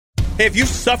Hey, if you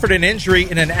suffered an injury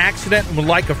in an accident and would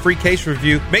like a free case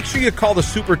review, make sure you call the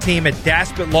super team at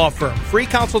Daspit Law Firm. Free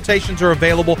consultations are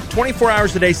available 24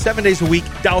 hours a day, 7 days a week.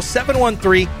 Dial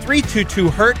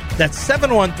 713-322-HURT. That's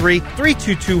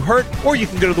 713-322-HURT. Or you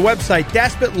can go to the website,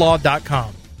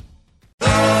 DaspitLaw.com.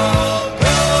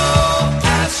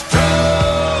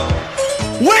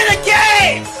 Win a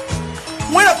game!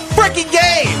 Win a freaking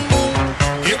game!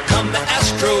 Here come the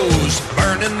Astros,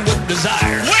 burning with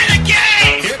desire. Win a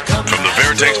game! Here come From the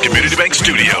Veritex Community Bank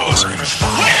Studios, Win a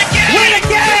game! Win a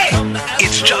game!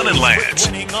 it's John and Lance.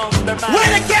 Win a game!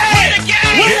 Win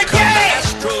a game!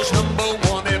 Astros number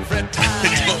one every time.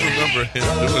 I don't remember him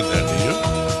doing that, do you?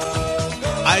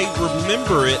 I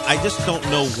remember it. I just don't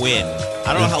know when.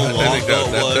 I don't know how long I think ago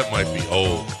it was. that might be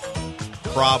old.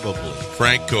 Probably.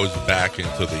 Frank goes back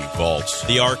into the vaults.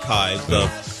 The archives of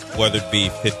whether it be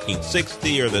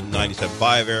 1560 or the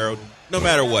 97.5 era, no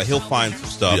matter what, he'll find some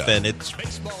stuff, and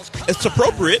it's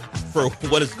appropriate for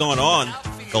what has gone on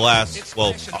the last,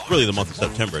 really the month of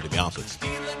September, to be honest with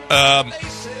you.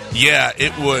 Yeah,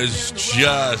 it was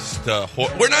just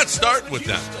we're not starting with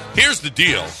them. Here's the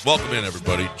deal. Welcome in,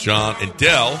 everybody. John and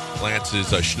Dell. Lance is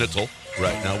schnitzel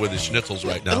right now, with his schnitzels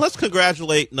right now. And let's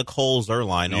congratulate Nicole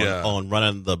Zierlein on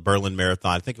running the Berlin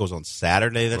Marathon. I think it was on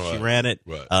Saturday that she ran it.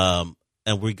 Right.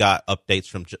 And we got updates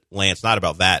from Lance, not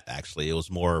about that, actually. It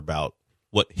was more about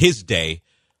his day.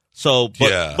 So,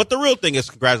 but the real thing is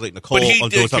congratulate Nicole. But he on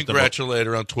did doing something congratulate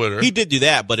her on Twitter. He did do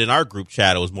that, but in our group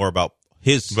chat, it was more about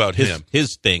his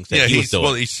things that he was doing.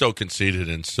 Well, he's so conceited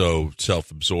and so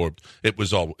self-absorbed.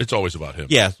 It's always about him.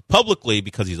 Yeah, publicly,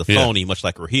 because he's a phony, much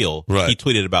like Raheel, he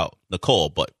tweeted about Nicole.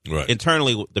 But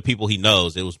internally, the people he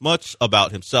knows, it was much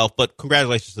about himself. But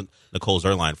congratulations to Nicole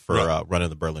Zierlein for running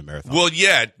the Berlin Marathon. Well,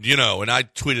 yeah, and I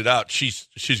tweeted out she's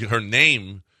her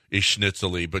name is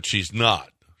Schnitzely, but she's not.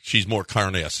 She's more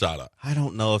carne asada. I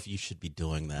don't know if you should be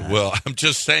doing that. Well, I'm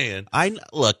just saying. I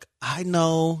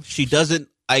know she doesn't,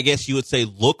 I guess you would say,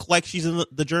 look like she's in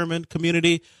the German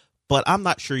community, but I'm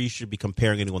not sure you should be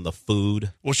comparing anyone to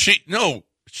food. Well, she's not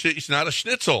a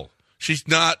schnitzel. She's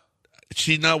not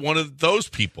one of those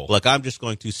people. Look, I'm just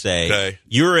going to say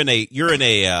you're in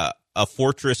a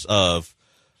fortress of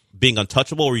being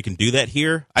untouchable, where you can do that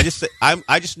here. I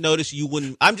just noticed you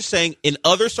wouldn't. I'm just saying, in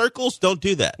other circles, don't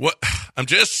do that. What? I'm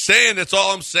just saying. That's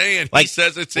all I'm saying. He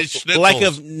says it's his schnitzel. Like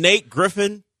if Nate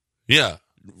Griffin,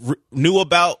 knew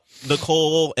about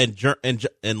Nicole and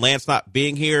Lance not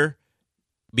being here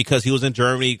because he was in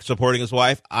Germany supporting his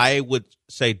wife, I would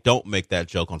say don't make that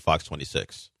joke on Fox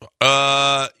 26.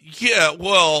 Yeah.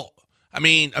 Well, I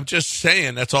mean, I'm just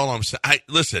saying. That's all I'm saying.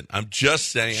 Listen, I'm just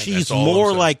saying. She's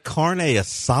more like carne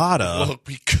asada. Well,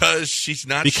 because she's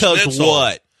not. Because schnitzel.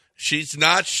 What? She's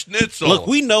not schnitzel. Look,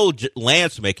 we know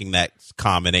Lance making that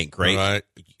comment ain't great. Right.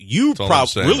 You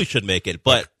probably really should make it,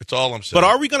 but it's all I'm saying. But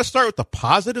are we going to start with the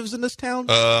positives in this town?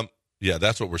 Yeah,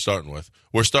 that's what we're starting with.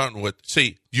 We're starting with.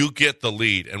 See, you get the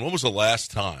lead, and when was the last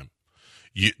time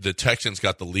the Texans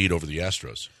got the lead over the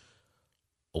Astros?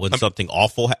 When something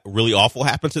really awful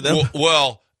happened to them?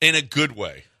 Well, in a good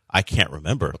way. I can't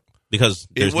remember because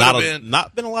there's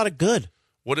not been a lot of good.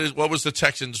 What was the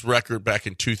Texans' record back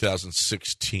in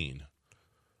 2016?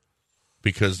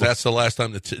 Because that's the last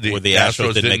time the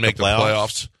Astros didn't make the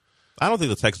playoffs. I don't think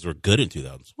the Texans were good in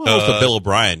 2000. Well, it was the Bill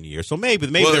O'Brien year, so maybe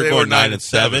they were going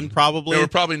 9-7. Probably they were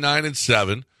probably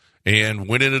 9-7 and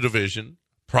winning a division,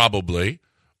 probably.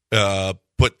 But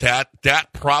that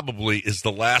probably is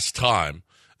the last time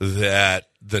that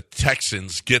the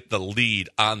Texans get the lead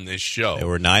on this show. They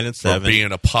were 9-7 for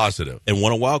being a positive and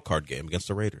won a wild card game against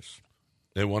the Raiders.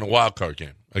 They won a wild card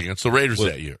game against the Raiders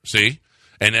that year. See?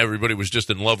 And everybody was just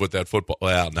in love with that football.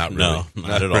 Well, not really. No,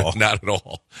 not at all. Not at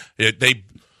all.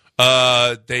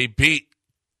 They beat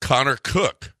Connor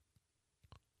Cook.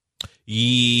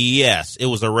 Yes, it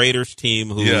was a Raiders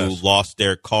team who lost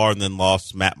Derek Carr and then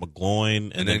lost Matt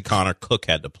McGloin, and then Connor Cook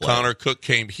had to play. Connor Cook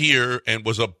came here and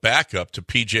was a backup to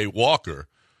P.J. Walker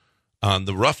on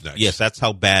the Roughnecks. Yes, that's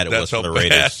how bad it was for the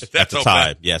Raiders at the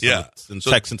time. Yes, and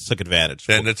the Texans took advantage.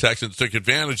 And the Texans took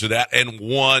advantage of that and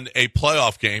won a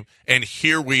playoff game. And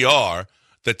here we are,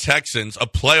 the Texans, a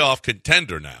playoff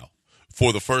contender now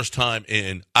for the first time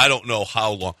in I don't know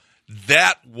how long.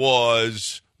 That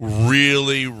was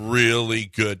really, really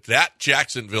good. That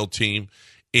Jacksonville team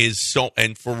is so,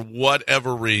 and for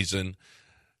whatever reason,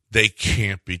 they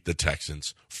can't beat the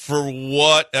Texans. For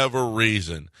whatever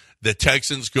reason, the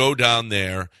Texans go down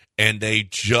there and they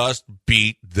just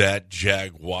beat that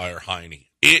Jaguar Heine.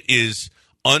 It is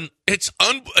it's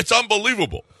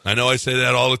unbelievable. I know I say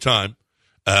that all the time.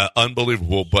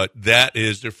 Unbelievable. But that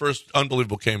is their first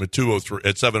unbelievable came at 2:03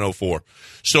 at 7:04.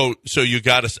 So you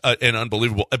got an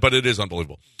unbelievable, but it is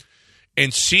unbelievable.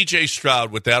 And C.J.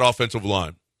 Stroud with that offensive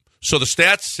line. So the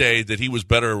stats say that he was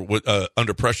better with,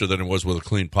 under pressure than it was with a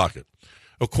clean pocket.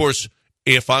 Of course,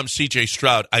 if I'm C.J.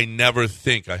 Stroud, I never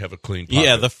think I have a clean pocket.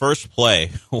 Yeah, the first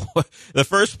play, the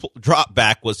first drop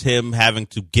back was him having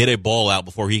to get a ball out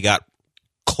before he got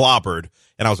clobbered.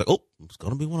 And I was like, oh, it's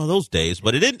going to be one of those days.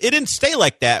 But it didn't stay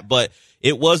like that. But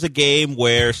it was a game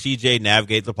where C.J.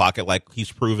 navigated the pocket like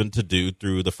he's proven to do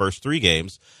through the first 3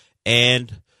 games.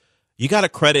 And you got to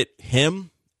credit him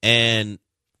and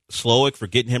Slowick for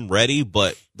getting him ready.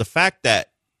 But the fact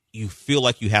that you feel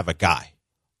like you have a guy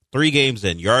 3 games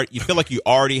in, you feel like you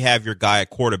already have your guy at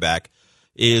quarterback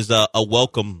is a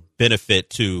welcome benefit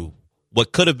to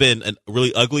what could have been a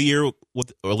really ugly year, or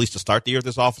at least to start the year with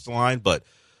this offensive line. But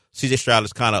C.J. Stroud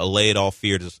has kind of allayed all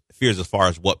fears as far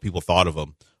as what people thought of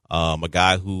him. A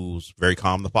guy who's very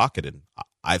calm in the pocket. And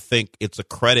I think it's a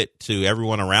credit to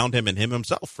everyone around him and him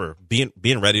himself for being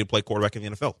ready to play quarterback in the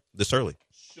NFL this early.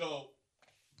 So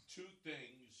 2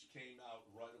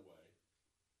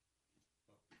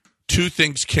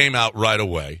 things came out right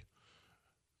away.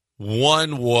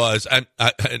 One was, and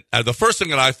the first thing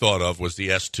that I thought of was the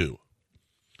S2.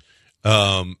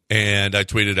 And I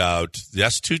tweeted out, the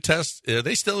S2 test, are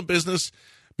they still in business?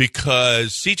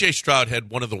 Because C.J. Stroud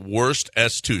had one of the worst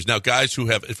S2s. Now, guys who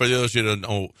have, for those of you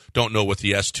who don't know what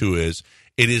the S2 is,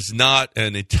 it is not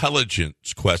an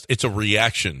intelligence quest. It's a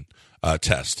reaction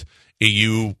test.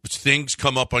 Things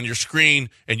come up on your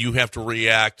screen, and you have to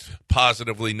react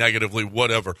positively, negatively,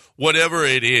 whatever. Whatever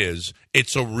it is,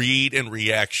 it's a read and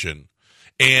reaction.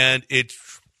 And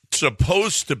it's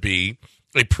supposed to be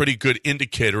a pretty good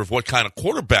indicator of what kind of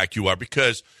quarterback you are,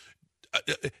 because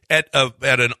at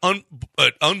an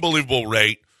unbelievable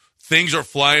rate, things are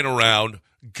flying around.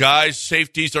 Guys,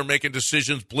 safeties are making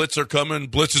decisions. Blitzes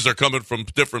are coming from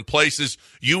different places.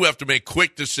 You have to make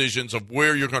quick decisions of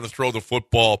where you're going to throw the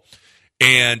football.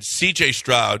 And C.J.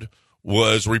 Stroud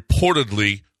was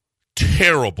reportedly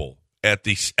terrible at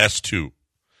the S2.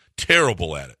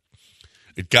 Terrible at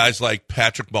it. Guys like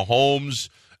Patrick Mahomes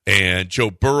and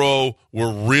Joe Burrow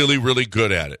were really, really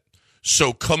good at it.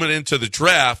 So coming into the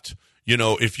draft,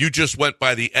 if you just went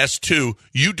by the S2,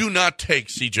 you do not take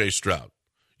C.J. Stroud.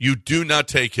 You do not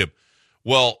take him.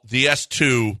 Well, the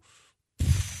S2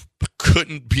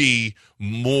 couldn't be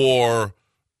more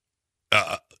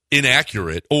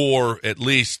inaccurate, or at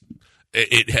least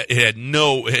it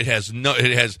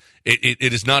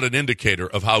is not an indicator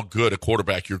of how good a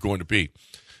quarterback you're going to be.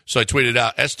 So I tweeted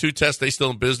out, S2 test, they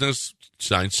still in business?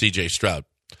 Signed C.J. Stroud.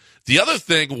 The other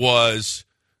thing was,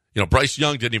 Bryce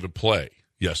Young didn't even play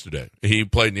yesterday. He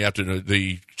played in the afternoon.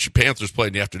 The Panthers played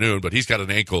in the afternoon, but he's got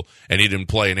an ankle, and he didn't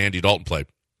play, and Andy Dalton played.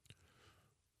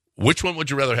 Which one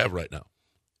would you rather have right now?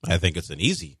 I think it's an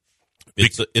easy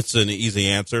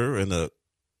answer, and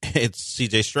it's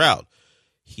C.J. Stroud.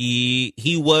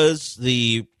 He was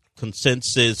the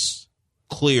consensus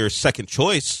clear second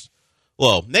choice.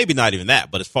 Well, maybe not even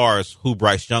that, but as far as who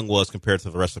Bryce Young was compared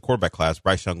to the rest of the quarterback class,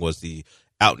 Bryce Young was the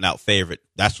out-and-out favorite.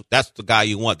 That's the guy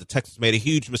you want. The Texans made a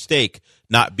huge mistake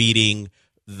not beating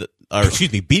the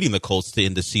Colts to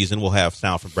end the season. We'll have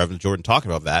sound from Brevin Jordan talking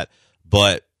about that.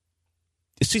 But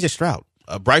it's C.J. Stroud.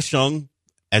 Bryce Young,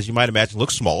 as you might imagine,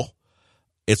 looks small.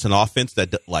 It's an offense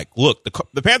that, look,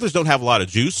 the Panthers don't have a lot of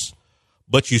juice,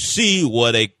 but you see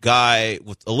what a guy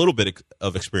with a little bit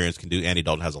of experience can do. Andy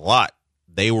Dalton has a lot.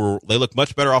 They look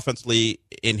much better offensively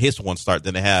in his one start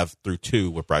than they have through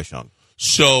 2 with Bryce Young.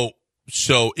 So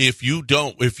if you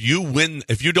don't win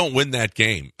that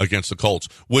game against the Colts,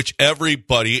 which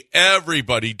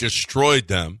everybody destroyed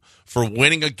them for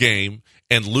winning a game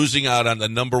and losing out on the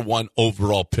number 1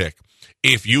 overall pick.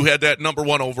 If you had that number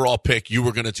 1 overall pick, you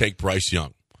were going to take Bryce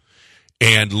Young.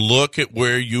 And look at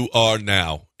where you are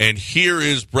now. And here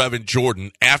is Brevin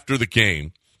Jordan after the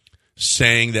game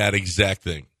saying that exact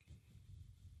thing.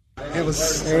 It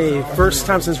was first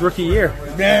time since rookie year.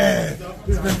 Man,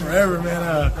 it's been forever, man.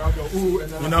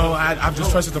 I've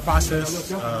just trusted the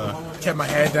process, kept my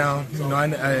head down.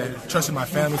 I trusted my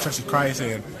family, trusted Christ,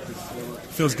 and it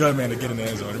feels good, man, to get in the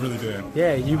end zone. It really did.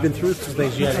 Yeah, you've been through some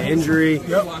things. You had an injury. Yep.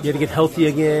 You had to get healthy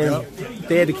again. Yep.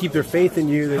 They had to keep their faith in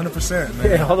you. 100%, man.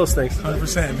 Yeah, all those things.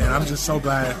 100%, man. I'm just so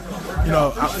glad.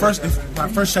 My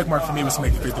first check mark for me was to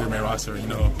make the 53-man roster.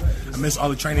 I missed all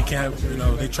the training camp.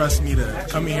 They trust me to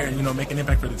come in here and, make an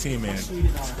impact for the team, man.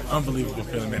 Unbelievable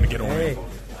feeling, man, to get on.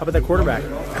 How about that quarterback?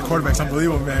 That quarterback's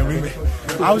unbelievable, man.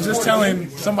 I was just telling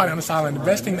somebody on the sideline, the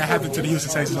best thing that happened to the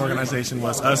Houston Texans organization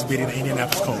was us beating the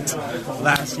Indianapolis Colts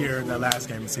last year in that last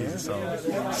game of the season.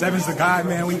 So, Seven's the guy,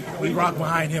 man. We rock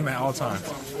behind him at all times.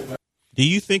 Do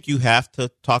you think you have to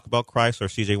talk about Christ or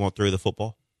CJ won't throw the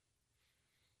football?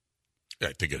 Yeah,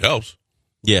 I think it helps.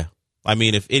 Yeah. I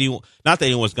mean, if anyone, not that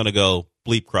anyone's going to go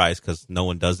bleep Christ because no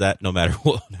one does that no matter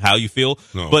how you feel.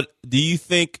 No. But do you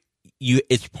think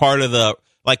it's part of the,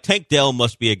 like Tank Dell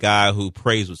must be a guy who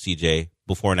prays with CJ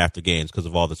before and after games because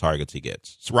of all the targets he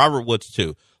gets. So Robert Woods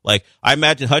too. Like I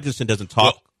imagine Hutchinson doesn't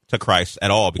talk to Christ at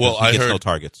all because he gets no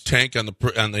targets. Tank on the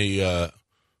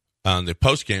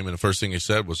post game, and the first thing he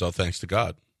said was, "Oh, thanks to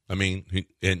God." I mean,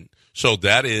 so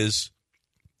that's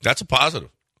a positive.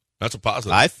 That's a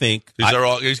positive. I think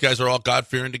these guys are all God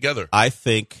fearing together. I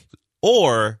think,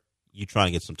 or you trying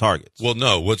to get some targets. Well,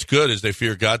 no. What's good is they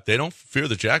fear God. They don't fear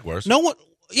the Jaguars. No one.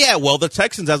 Yeah, well, the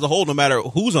Texans as a whole, no matter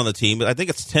who's on the team, I think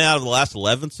it's 10 out of the last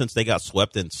 11 since they got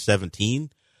swept in 17.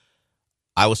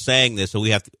 I was saying this,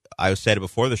 and I said it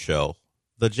before the show.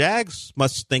 The Jags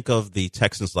must think of the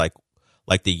Texans like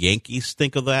the Yankees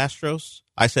think of the Astros.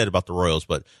 I said about the Royals,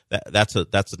 but that's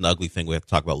an ugly thing we have to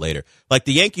talk about later. Like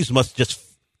the Yankees must just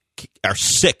are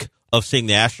sick of seeing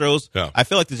the Astros. Yeah. I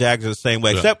feel like the Jags are the same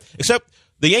way, except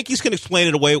the Yankees can explain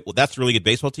it away. Well, that's a really good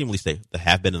baseball team. At least they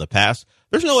have been in the past.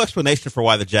 There's no explanation for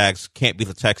why the Jags can't beat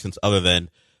the Texans other than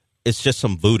it's just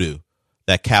some voodoo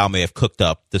that Cal may have cooked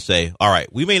up to say, all right,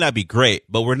 we may not be great,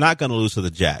 but we're not going to lose to the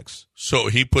Jags. So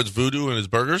he puts voodoo in his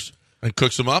burgers and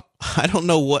cooks them up? I don't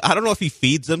know if he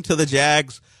feeds them to the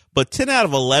Jags, but 10 out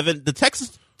of 11, the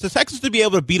Texans to be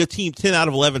able to beat a team 10 out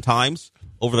of 11 times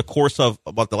over the course of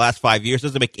about the last 5 years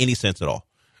doesn't make any sense at all.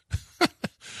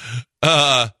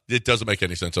 It doesn't make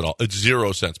any sense at all. It's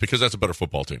 0 sense because that's a better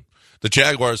football team. The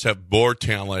Jaguars have more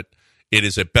talent. It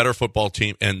is a better football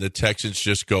team, and the Texans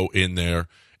just go in there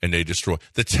and they destroy.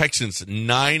 The Texans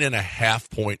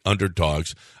 9.5-point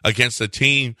underdogs against a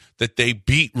team that they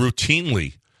beat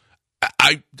routinely.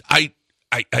 I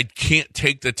can't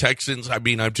take the Texans. I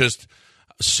mean, I'm just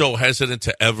so hesitant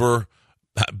to ever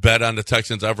bet on the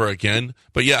Texans ever again.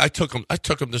 But yeah, I took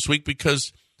them this week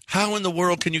because how in the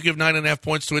world can you give 9.5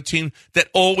 points to a team that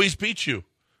always beats you?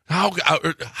 How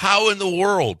in the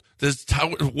world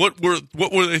what were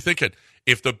they thinking?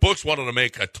 If the books wanted to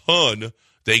make a ton,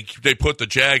 they put the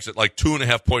Jags at like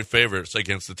 2.5-point favorites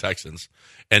against the Texans,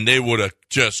 and they would have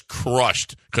just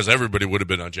crushed because everybody would have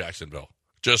been on Jacksonville.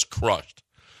 Just crushed.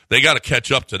 They got to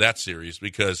catch up to that series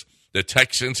because the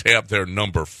Texans have their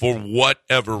number for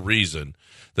whatever reason.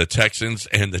 The Texans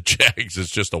and the Jags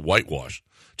is just a whitewash.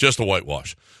 Just a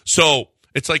whitewash. So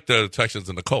it's like the Texans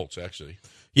and the Colts, actually.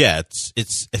 Yeah,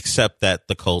 it's except that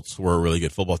the Colts were a really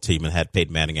good football team and had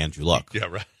Peyton Manning and Andrew Luck. Yeah,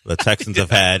 right. The Texans have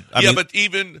had. I mean, but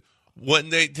even when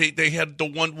they had the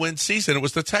 1-win season, it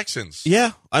was the Texans.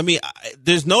 Yeah, I mean,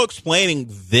 there's no explaining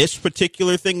this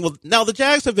particular thing. Well, now the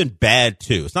Jags have been bad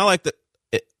too. It's not like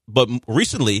but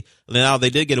recently, now they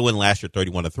did get a win last year,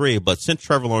 31-3. But since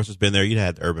Trevor Lawrence has been there, you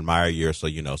had the Urban Meyer year, so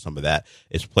some of that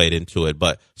is played into it.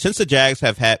 But since the Jags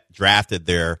have drafted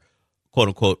their quote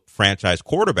unquote franchise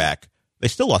quarterback, they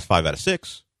still lost 5 out of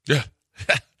 6. Yeah,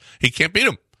 he can't beat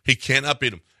him. He cannot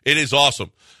beat him. It is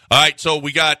awesome. All right, so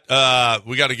we got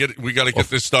to get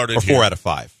this started. Or 4 out of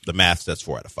 5. The math says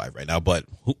 4 out of 5 right now. But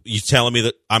you telling me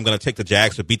that I'm going to take the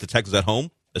Jags to beat the Texans at home?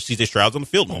 CJ Stroud's on the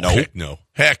field? No.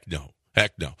 Heck no.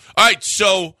 All right,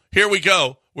 so here we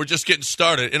go. We're just getting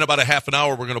started. In about a half an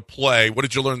hour, we're going to play What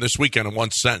Did You Learn This Weekend in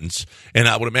one sentence? And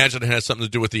I would imagine it has something to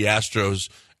do with the Astros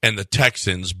and the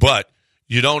Texans, but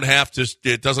you don't have to.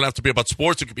 It doesn't have to be about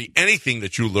sports. It could be anything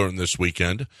that you learned this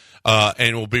weekend,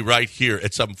 and we'll be right here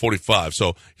at 7:45.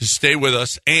 So stay with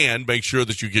us and make sure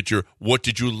that you get your "What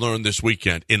did you learn this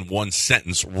weekend" in one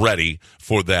sentence ready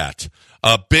for that.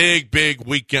 A big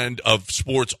weekend of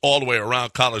sports all the way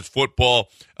around: college football,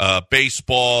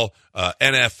 baseball,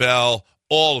 NFL.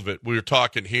 All of it. We're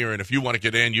talking here, and if you want to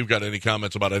get in, you've got any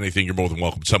comments about anything, you're more than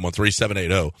welcome.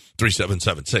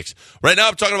 713-780-3776. Right now,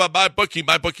 I'm talking about MyBookie,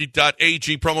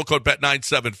 mybookie.ag, promo code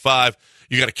BET975.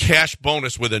 You got a cash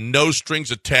bonus with a no strings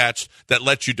attached that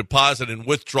lets you deposit and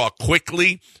withdraw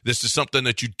quickly. This is something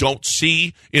that you don't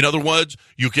see. In other words,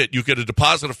 you get a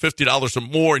deposit of $50 or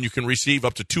more, and you can receive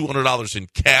up to $200 in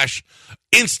cash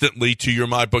instantly to your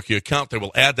MyBookie account. They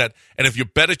will add that. And if you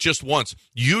bet it just once,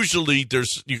 usually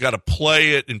you got to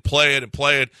play it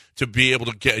to be able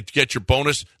to get your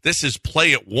bonus. This is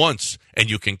play it once and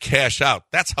you can cash out.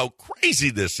 That's how crazy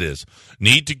this is.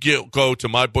 Need to go to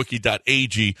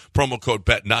mybookie.ag, promo code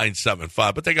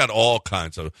BET975. But they got all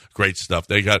kinds of great stuff.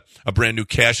 They got a brand new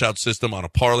cash out system on a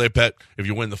parlay bet. If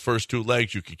you win the first 2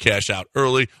 legs, you can cash out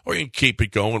early, or you can keep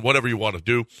it going, whatever you want to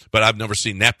do. But I've never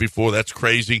seen that before. That's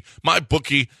crazy.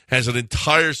 MyBookie has an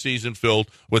entire season filled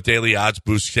with daily odds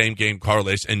boosts, same game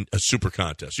parlays, and a super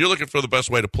contest. You're looking for the best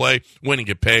way to play, win, and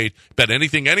get paid. Bet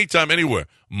anything, anytime, anywhere.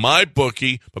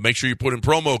 MyBookie, but make sure you put in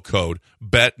promo code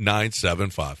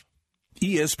BET975.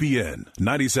 ESPN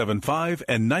 97.5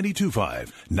 and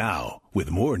 92.5. Now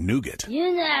with more nougat.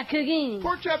 You're not cooking.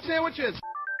 Pork chop sandwiches.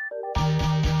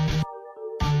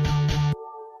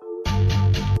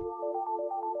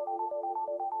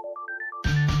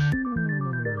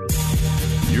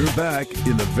 You're back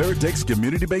in the Veritex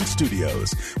Community Bank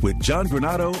Studios with John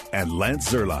Granato and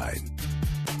Lance Zierlein.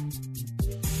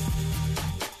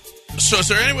 So is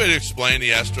there any way to explain the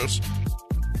Astros?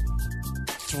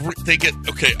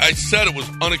 I said it was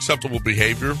unacceptable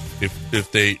behavior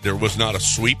if there was not a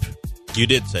sweep. You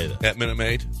did say that. At Minute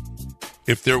Maid.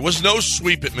 If there was no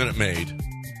sweep at Minute Maid,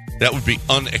 that would be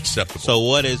unacceptable.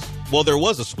 So there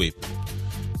was a sweep.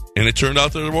 And it turned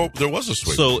out that there was a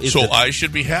sweep. So I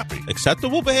should be happy.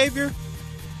 Acceptable behavior?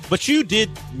 But you did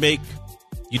make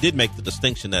the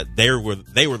distinction that they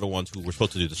were the ones who were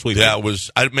supposed to do the sweep. That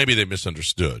was maybe they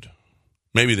misunderstood.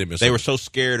 They were so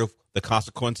scared of the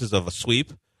consequences of a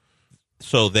sweep,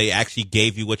 so they actually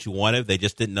gave you what you wanted. They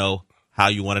just didn't know how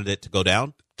you wanted it to go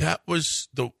down. That was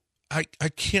I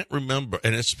can't remember,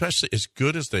 and especially as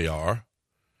good as they are,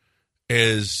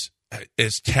 as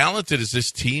talented as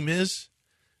this team is,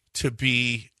 to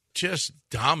be just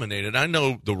dominated. I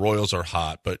know the Royals are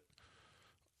hot, but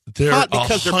they're hot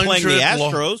because they're playing the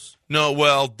Astros.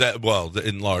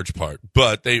 In large part,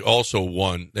 but they also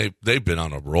won. They've been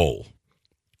on a roll.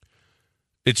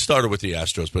 It started with the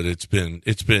Astros, but it's been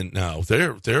now they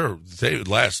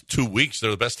last 2 weeks they're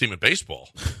the best team in baseball.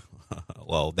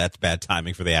 Well, that's bad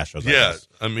timing for the Astros. Yeah,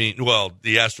 I mean,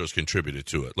 the Astros contributed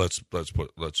to it. Let's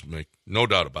make no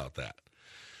doubt about that.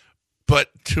 But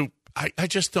I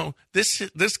just don't.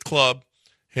 This club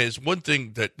has one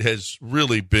thing that has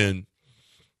really been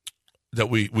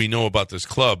that we know about this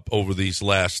club over these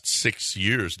last 6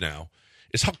 years now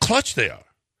is how clutch they are.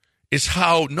 Is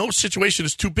how no situation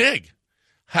is too big.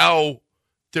 How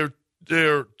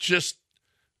they're just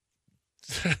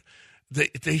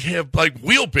they have like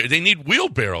they need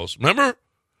wheelbarrows. Remember,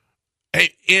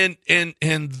 and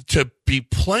to be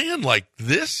playing like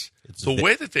this,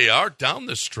 way that they are down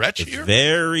the stretch here,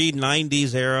 very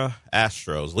 90s era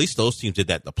Astros. At least those teams did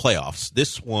that in the playoffs.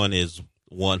 This one is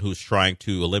one who's trying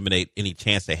to eliminate any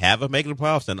chance they have of making the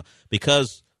playoffs, and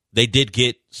because they did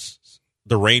get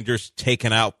the Rangers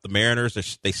taken out, the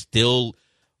Mariners they still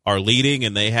are leading,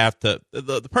 and they have to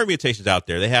the permutations out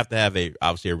there. They have to have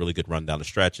obviously a really good run down the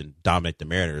stretch and dominate the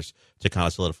Mariners to kind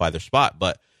of solidify their spot.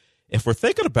 But if we're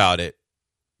thinking about it,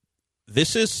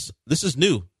 this is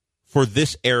new for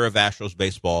this era of Astros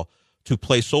baseball to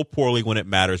play so poorly when it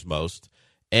matters most.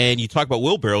 And you talk about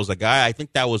wheelbarrows, a guy I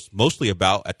think that was mostly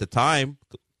about at the time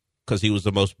because he was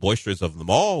the most boisterous of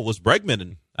them all was Bregman,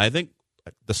 and I think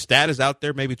the stat is out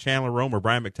there. Maybe Chandler Rome or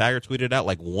Brian McTaggart tweeted it out,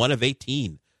 like 1 of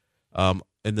 18.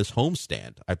 In this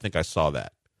homestand. I think I saw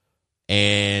that.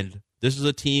 And this is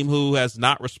a team who has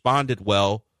not responded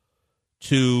well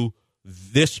to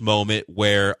this moment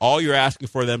where all you're asking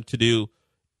for them to do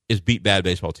is beat bad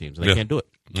baseball teams, and they can't do it.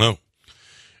 No.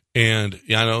 And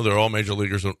I know they're all major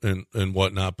leaguers and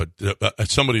whatnot, but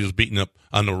somebody was beating up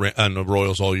on the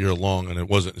Royals all year long, and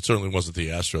it certainly wasn't the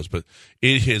Astros. But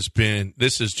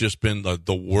this has just been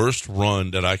the worst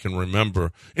run that I can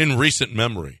remember in recent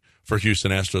memory for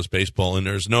Houston Astros baseball, and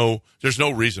there's no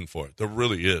reason for it. There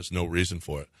really is no reason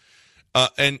for it.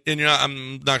 And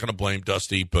I'm not going to blame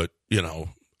Dusty, but Jones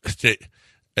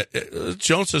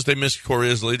says they missed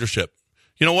Correa's leadership.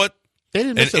 You know what? They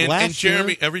didn't miss it last and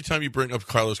Jeremy, year. Every time you bring up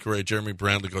Carlos Correa, Jeremy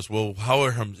Brandley goes, "Well, how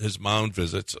are his mound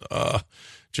visits?"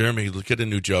 Jeremy, look at a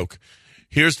new joke.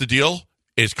 Here's the deal.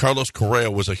 Is Carlos Correa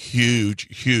was a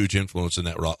huge, huge influence in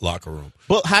that locker room.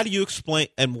 Well, how do you explain?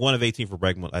 And 1 of 18 for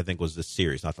Bregman, I think, was this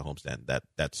series, not the homestand.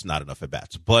 That's not enough at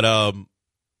bats. But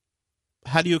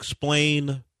how do you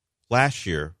explain last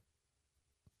year?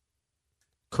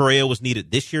 Correa was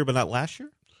needed this year, but not last year.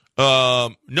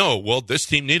 No. Well, this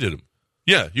team needed him.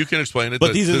 Yeah, you can explain it.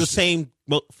 But these are the same,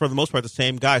 for the most part, the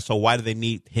same guy. So why do they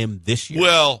need him this year?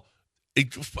 Well,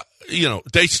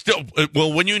 they still.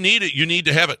 Well, when you need it, you need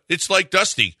to have it. It's like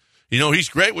Dusty. He's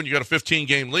great when you got a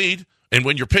 15-game lead, and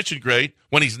when you're pitching great.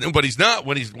 But he's not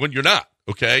when you're not.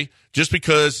 Okay, just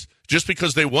because Just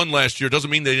because they won last year doesn't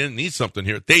mean they didn't need something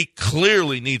here. They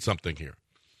clearly need something here.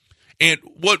 And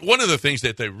one of the things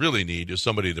that they really need is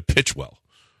somebody to pitch well.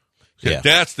 Yeah.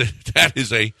 That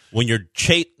is a when you're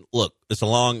look, it's a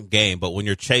long game, but when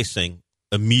you're chasing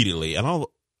immediately, and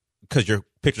because your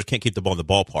pitchers can't keep the ball in the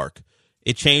ballpark,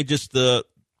 it changes the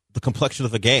complexion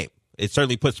of the game. It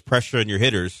certainly puts pressure on your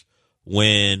hitters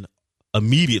when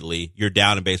immediately you're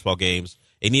down in baseball games,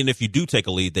 and even if you do take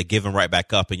a lead, they give them right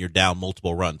back up, and you're down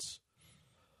multiple runs.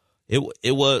 It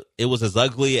was as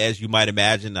ugly as you might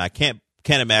imagine. I can't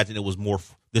imagine it was more.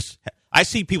 I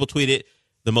see people tweet it,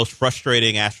 the most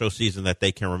frustrating Astros season that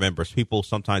they can remember. So people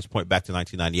sometimes point back to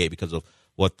 1998 because of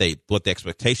what the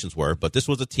expectations were. But this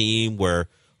was a team where,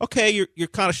 okay, you're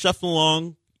kind of shuffling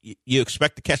along. You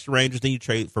expect to catch the Rangers, then you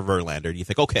trade for Verlander. And you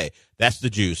think, okay, that's the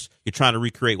juice. You're trying to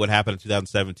recreate what happened in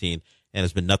 2017, and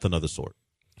it's been nothing of the sort.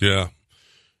 Yeah.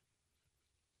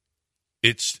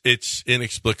 It's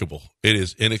inexplicable. It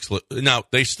is inexplicable. Now,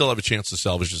 they still have a chance to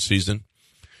salvage the season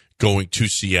going to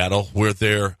Seattle, where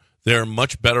they're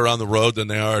much better on the road than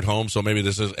they are at home. So maybe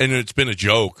this is, and it's been a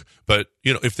joke, but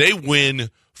if they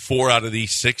win 4 out of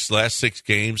these last 6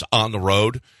 games on the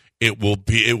road, it will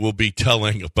be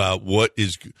telling about what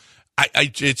is.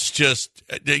 It's just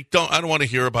I don't want to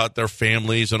hear about their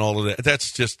families and all of that.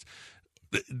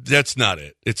 That's not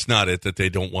it. It's not it that they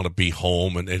don't want to be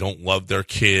home and they don't love their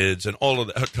kids and all of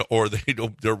that, or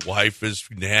their wife is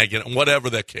nagging, whatever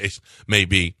that case may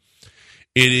be.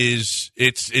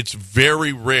 It's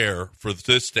very rare for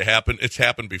this to happen. It's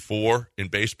happened before in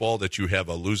baseball that you have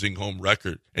a losing home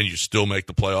record and you still make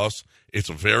the playoffs. It's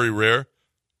very rare.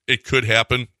 It could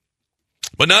happen,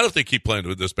 but not if they keep playing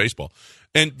with this baseball.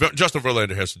 And Justin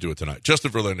Verlander has to do it tonight.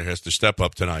 Justin Verlander has to step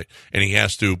up tonight, and he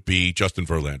has to be Justin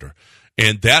Verlander.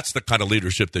 And that's the kind of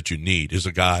leadership that you need, is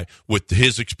a guy with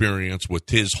his experience, with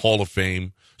his Hall of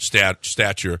Fame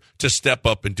stature, to step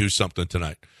up and do something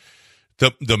tonight.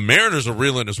 The Mariners are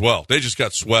reeling as well. They just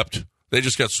got swept.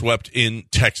 In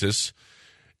Texas.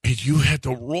 And you had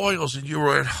the Royals, and you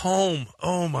were at home.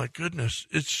 Oh, my goodness.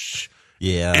 It's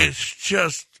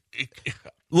just...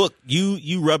 Look,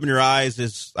 you rubbing your eyes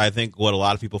is, I think, what a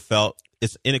lot of people felt.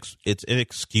 It's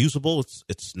inexcusable.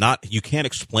 It's not. You can't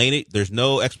explain it. There's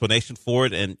no explanation for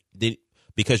it, and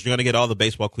because you're going to get all the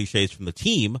baseball cliches from the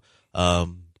team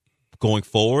going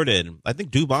forward. And I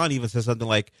think Dubon even said something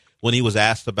like, when he was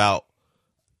asked about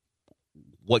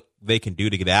what they can do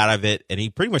to get out of it, and he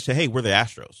pretty much said, "Hey, we're the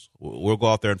Astros. We'll go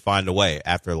out there and find a way."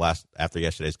 After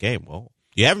yesterday's game, well,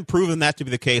 you haven't proven that to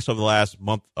be the case over the last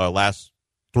month, last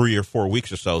 3 or 4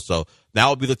 weeks or so. So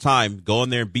now would be the time, go in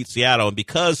there and beat Seattle. And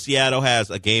because Seattle has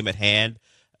a game at hand,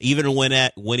 even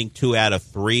winning 2 out of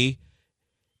 3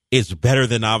 is better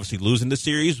than obviously losing the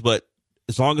series. But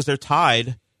as long as they're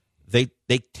tied, they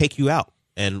take you out.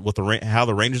 And with how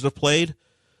the Rangers have played,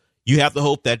 you have the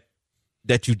hope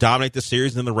that you dominate the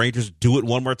series, and then the Rangers do it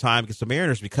one more time against the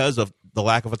Mariners because of the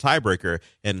lack of a tiebreaker.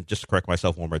 And just to correct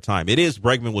myself one more time,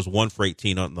 Bregman was 1 for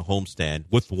 18 on the homestand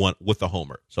with the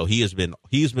homer. So he's been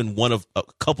one of a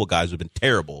couple guys who've been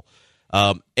terrible.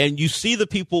 And you see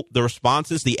the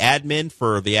responses, the admin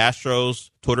for the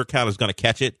Astros Twitter account is going to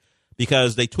catch it,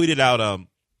 because they tweeted out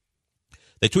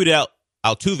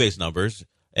Altuve's numbers,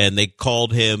 and they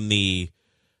called him the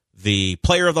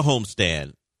player of the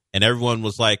homestand, and everyone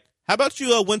was like, "How about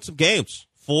you win some games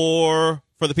for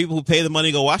the people who pay the money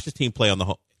to go watch this team play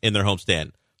in their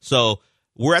homestand?" So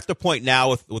we're at the point now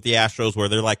with the Astros where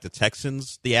they're like the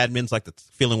Texans. The admins like the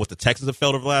feeling what the Texans have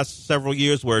felt over the last several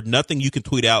years, where nothing you can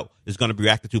tweet out is going to be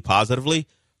reacted to positively.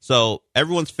 So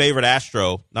everyone's favorite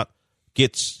Astro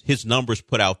gets his numbers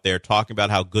put out there, talking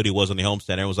about how good he was on the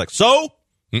homestand. Everyone's like, "So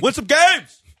win some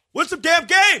games, win some damn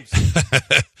games."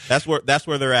 That's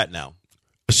where they're at now.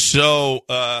 So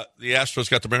the Astros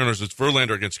got the Mariners. It's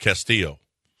Verlander against Castillo.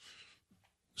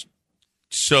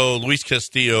 So Luis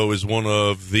Castillo is one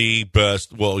of the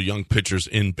best, young pitchers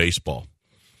in baseball.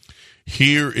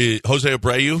 Here is Jose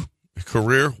Abreu,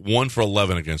 career 1 for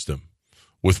 11 against him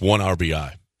with 1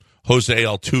 RBI. Jose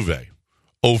Altuve,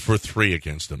 0 for 3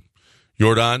 against him.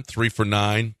 Jordan, 3 for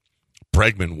 9.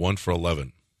 Bregman, 1 for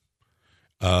 11.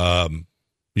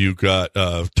 You got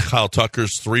Kyle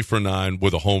Tucker's 3 for 9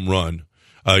 with a home run.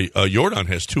 Jordan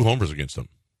has 2 homers against him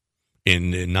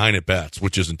in 9 at-bats,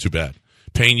 which isn't too bad.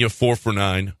 Pena, 4 for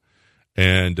 9,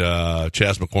 and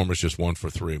Chas McCormick's just 1 for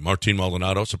 3. Martin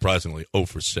Maldonado, surprisingly, 0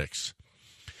 for 6.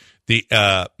 The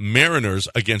Mariners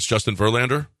against Justin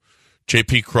Verlander,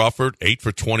 J.P. Crawford, 8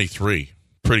 for 23.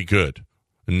 Pretty good.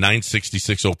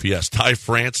 966 OPS. Ty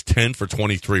France, 10 for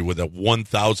 23 with a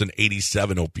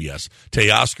 1,087 OPS.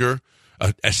 Teoscar,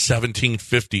 a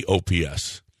 1,750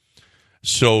 OPS.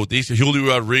 So Julio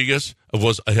Rodriguez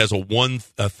has a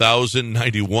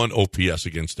 1,091 OPS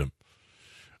against him.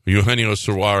 Eugenio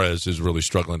Suarez is really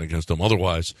struggling against him.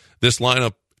 Otherwise, this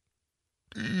lineup,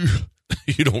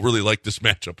 you don't really like this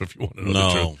matchup if you want to know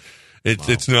the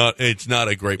truth. It's not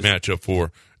a great matchup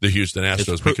for the Houston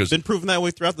Astros because it's been proven that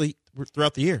way throughout the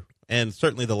year. And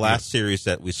certainly the last series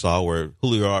that we saw where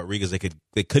Julio Rodriguez,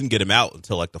 they couldn't get him out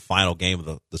until like the final game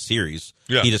of the series.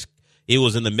 Yeah. It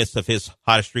was in the midst of his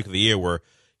hottest streak of the year where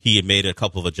he had made a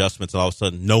couple of adjustments and all of a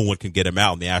sudden no one could get him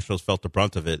out and the Astros felt the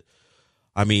brunt of it.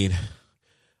 I mean,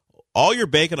 all you're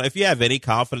banking on, if you have any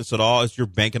confidence at all, is you're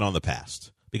banking on the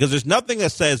past. Because there's nothing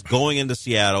that says going into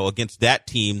Seattle against that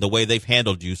team, the way they've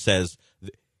handled you, says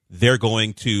you're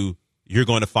going to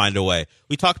find a way.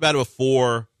 We talked about it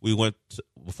before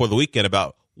the weekend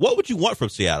about what would you want from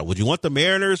Seattle? Would you want the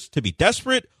Mariners to be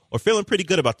desperate or feeling pretty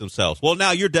good about themselves? Well,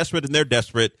 now you're desperate and they're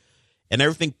desperate, and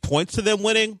everything points to them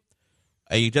winning.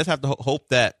 And you just have to hope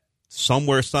that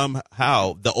somewhere,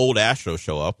 somehow, the old Astros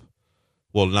show up.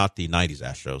 Well, not the 90s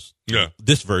Astros. Yeah.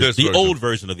 This version. Old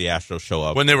version of the Astros show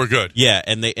up. When they were good. Yeah,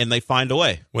 and they find a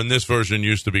way. When this version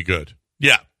used to be good.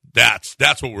 Yeah, that's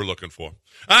what we're looking for.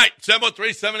 All right,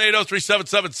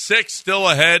 713-780-3776. Still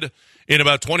ahead in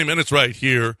about 20 minutes right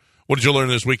here. What did you learn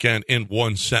this weekend in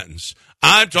one sentence?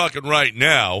 I'm talking right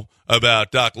now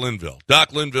about Doc Linville.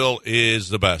 Doc Linville is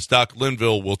the best. Doc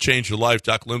Linville will change your life.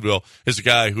 Doc Linville is a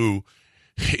guy who,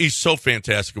 he's so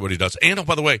fantastic at what he does. And, oh,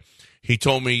 by the way, he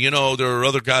told me, there are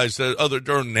other guys, there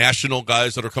are national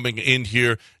guys that are coming in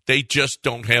here. They just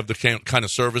don't have the kind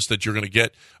of service that you're going to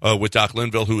get with Doc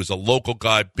Linville, who is a local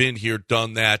guy, been here,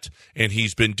 done that, and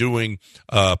he's been doing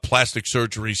plastic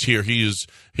surgeries here. He's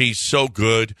so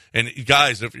good. And,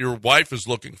 guys, if your wife is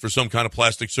looking for some kind of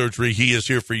plastic surgery, he is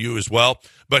here for you as well.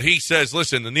 But he says,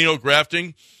 listen, the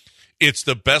neografting, it's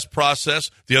the best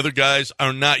process. The other guys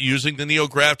are not using the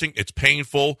neografting. It's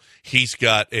painful. He's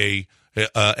got an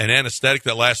anesthetic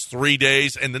that lasts 3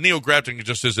 days, and the neografting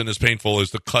just isn't as painful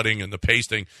as the cutting and the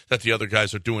pasting that the other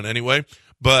guys are doing anyway.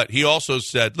 But he also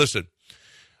said, listen,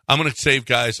 I'm going to save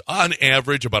guys on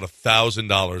average about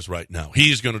 $1,000 right now.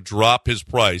 He's going to drop his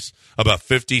price about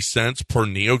 50 cents per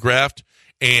neograft,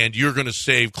 and you're going to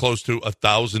save close to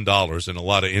 $1,000 in a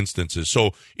lot of instances.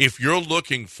 So if you're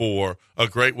looking for a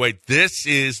great way, this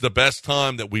is the best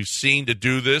time that we've seen to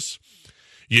do this.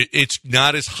 It's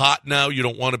not as hot now. You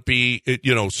don't want to be,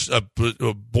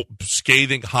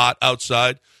 scathing hot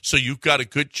outside. So you've got a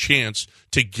good chance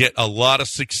to get a lot of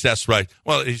success right.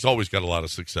 Well, he's always got a lot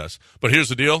of success. But here's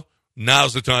the deal.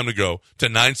 Now's the time to go to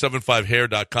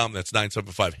 975hair.com. That's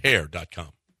 975hair.com.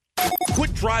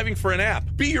 Quit driving for an app.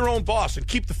 Be your own boss and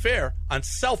keep the fare on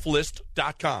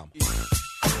selflist.com.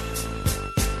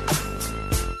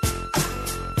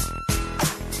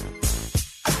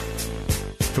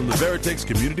 From the Veritex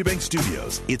Community Bank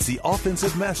Studios, it's the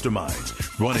offensive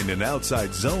masterminds running an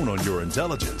outside zone on your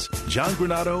intelligence. John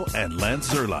Granato and Lance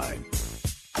Zierlein.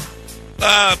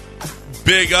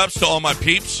 Big ups to all my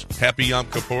peeps. Happy Yom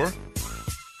Kippur.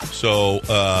 So,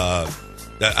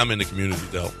 I'm in the community,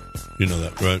 though. You know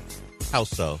that, right? How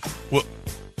so? Well,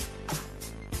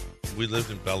 we lived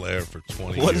in Bel Air for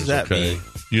 20 years. What does that mean?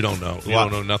 You don't know. You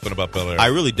don't know nothing about Bel Air. I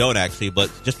really don't, actually.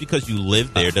 But just because you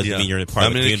live there doesn't mean you're in part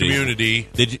of the community.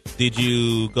 Did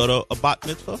you go to a bat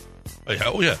mitzvah?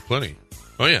 Oh, yeah, plenty.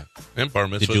 Oh, yeah. And bar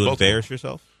mitzvah. Did you embarrass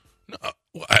yourself? No,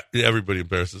 everybody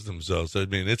embarrasses themselves. I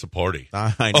mean, it's a party.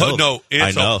 I know. Oh, no,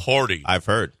 it's a party. I've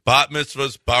heard. Bat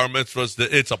mitzvahs, bar mitzvahs,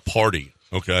 it's a party.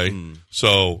 Okay?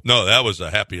 So, no, that was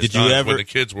the happiest time when the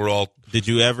kids were all Did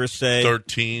you ever say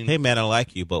 13? Hey, man, I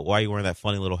like you, but why are you wearing that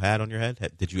funny little hat on your head?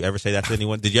 Did you ever say that to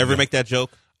anyone? Did you ever make that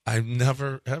joke? I've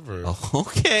never, ever. Oh,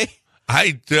 okay.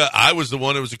 I was the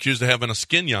one that was accused of having a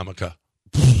skin yarmulke.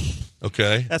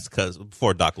 Okay? That's because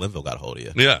before Doc Linville got a hold of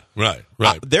you. Yeah, right.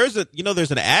 There's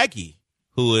an Aggie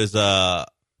who is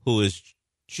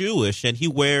Jewish, and he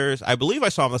wears, I believe I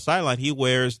saw on the sideline, he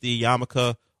wears the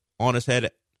yarmulke on his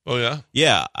head. Oh, yeah?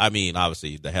 Yeah. I mean,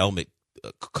 obviously, the helmet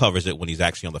covers it when he's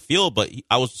actually on the field, but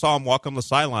I saw him walk on the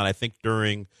sideline, I think,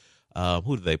 during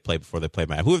who did they play before they played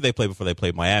Miami? Who did they play before they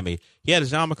played Miami? He had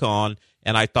his yarmulke on,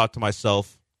 and I thought to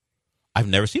myself, I've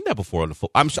never seen that before on the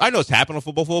football. I know it's happened on a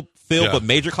football field, but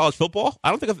major college football, I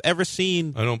don't think I've ever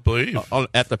seen. I don't believe.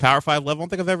 At the Power 5 level, I don't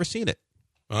think I've ever seen it.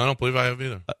 I don't believe I have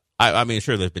either. I mean,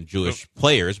 sure, there's been Jewish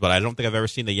players, but I don't think I've ever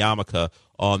seen the yarmulke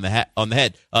on the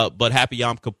head. But happy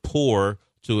Yom Kippur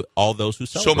to all those who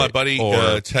celebrate. So my buddy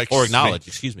texts or acknowledge. Me.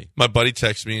 Excuse me. My buddy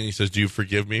texts me and he says, "Do you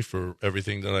forgive me for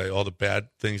everything all the bad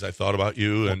things I thought about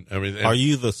you and everything?" Are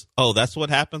you the? Oh, that's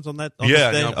what happens on that. Yeah,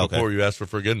 this day? Yom Kippur, you asked for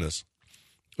forgiveness,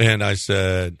 and I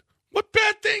said, "What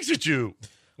bad things did you?"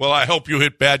 Well, I hope you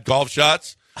hit bad golf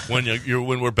shots when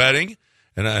when we're betting,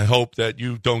 and I hope that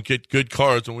you don't get good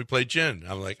cards when we play gin.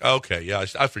 I'm like, okay, yeah,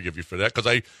 I forgive you for that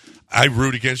because I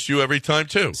root against you every time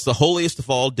too. It's the holiest of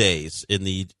all days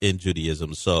in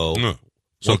Judaism. So, once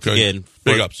okay. again,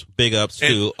 big ups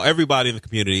to everybody in the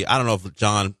community. I don't know if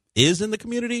John is in the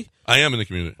community. I am in the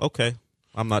community. Okay,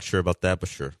 I'm not sure about that, but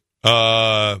sure.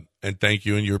 And thank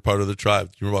you, and you're part of the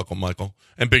tribe. You're welcome, Michael.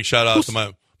 And big shout out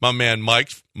to my man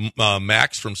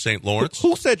Max from St. Lawrence.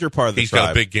 Who said you're part of the tribe? He's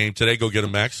got a big game today. Go get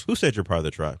him, Max. Who said you're part of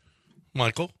the tribe?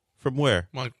 Michael. From where?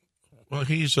 Well,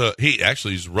 he's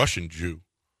Russian Jew,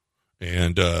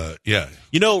 and yeah.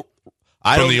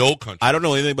 From the old country. I don't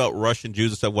know anything about Russian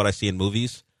Jews except what I see in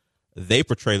movies. They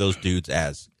portray those dudes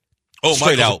as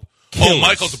straight out.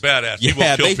 Michael's a badass. He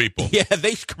will kill people. Yeah,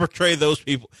 they portray those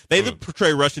people. They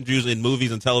portray Russian Jews in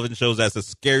movies and television shows as the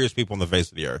scariest people on the face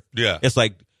of the earth. Yeah. It's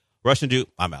like, Russian Jew,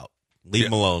 I'm out. Leave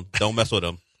him alone. Don't mess with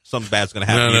him. Something bad's going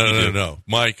to happen. No.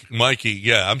 Mikey,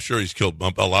 yeah, I'm sure he's killed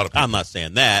a lot of people. I'm not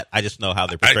saying that. I just know how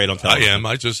they're portrayed on television. I am.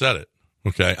 I just said it.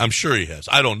 Okay. I'm sure he has.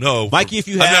 I don't know. Mikey,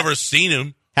 I've never seen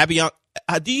him. Happy Yom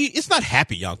it's not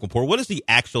Happy Yom Kippur. What is the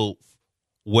actual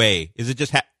way? Is it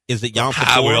just is it Yom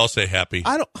Kippur? We all say happy.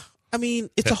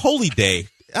 It's a holy day.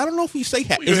 I don't know if we say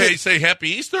happy. You say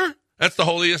Happy Easter? That's the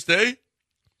holiest day?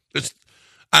 That's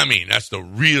the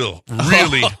real,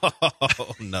 really.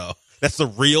 Oh, no. That's the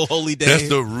real holy day? That's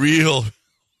the real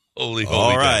holy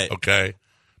all right. day. Okay.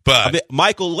 But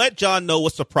Michael, let John know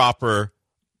what's the proper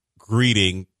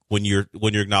greeting when you're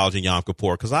acknowledging Yom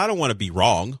Kippur, because I don't want to be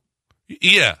wrong.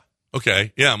 Yeah.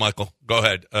 Okay. Yeah, Michael. Go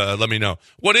ahead. Let me know.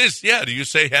 Do you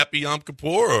say Happy Yom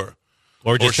Kippur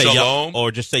or just say Shalom?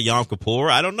 Or just say Yom Kippur?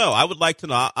 I don't know. I would like to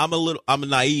know. I'm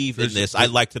naive in this.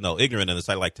 I'd like to know. Ignorant in this.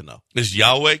 I'd like to know. Does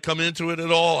Yahweh come into it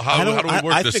at all? How do we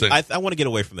work this thing? I want to get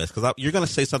away from this because you're going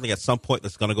to say something at some point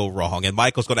that's going to go wrong, and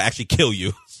Michael's going to actually kill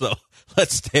you. So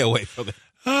let's stay away from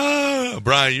it.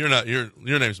 Brian, you're not. Your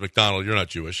name's McDonald. You're not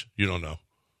Jewish. You don't know.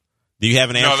 Do you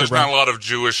have an answer? No, there's Brian? not a lot of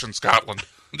Jewish in Scotland.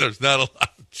 There's not a lot.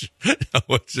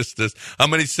 No, it's just this. How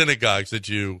many synagogues did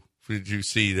you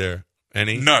see there?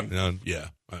 Any? None. Yeah,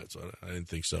 that's what I didn't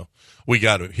think so. We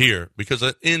got it here because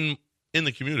in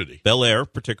the community, Bel Air,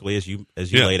 particularly as you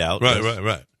laid out.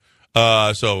 Right.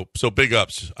 So big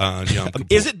ups on Yom Kippur.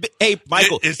 Is it? Hey,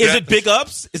 Michael, is it big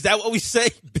ups? Is that what we say?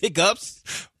 Big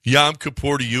ups? Yom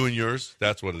Kippur to you and yours.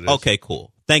 That's what it is. Okay,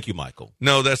 cool. Thank you, Michael.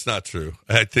 No, that's not true.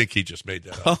 I think he just made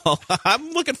that up.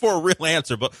 I'm looking for a real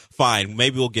answer, but fine.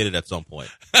 Maybe we'll get it at some point.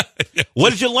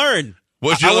 What did you learn?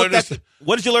 What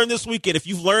did you learn this weekend? If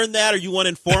you've learned that or you want to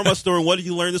inform us during what did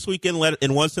you learn this weekend,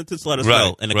 in one sentence, let us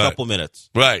know in a couple minutes.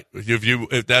 Right.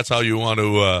 If that's how you want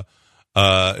to,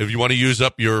 if you want to use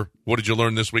up your what did you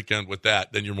learn this weekend with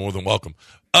that, then you're more than welcome.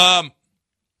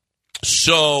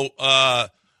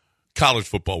 College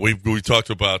football. We talked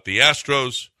about the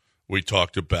Astros. We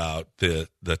talked about the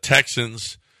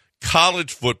Texans.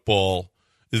 College football,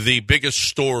 the biggest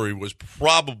story was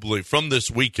probably from this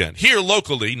weekend. Here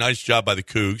locally, nice job by the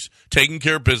Cougs, taking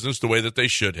care of business the way that they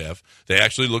should have. They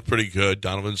actually looked pretty good.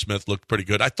 Donovan Smith looked pretty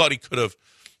good. I thought he could have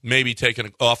maybe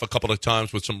taken off a couple of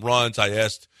times with some runs. I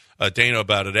asked Dana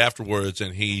about it afterwards,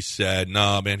 and he said,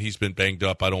 "Nah, man, he's been banged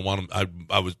up. I don't want him.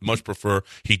 I would much prefer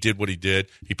he did what he did.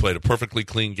 He played a perfectly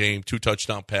clean game, 2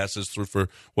 touchdown passes, threw for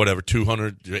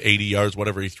 280 yards,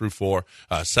 whatever he threw for,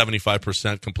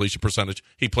 75% completion percentage.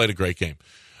 He played a great game.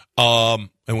 And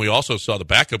we also saw the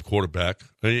backup quarterback.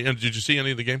 And did you see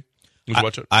any of the game? Did you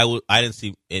watch it? I didn't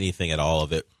see anything at all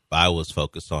of it. I was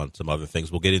focused on some other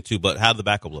things we'll get into, but how did the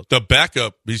backup look? The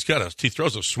backup, he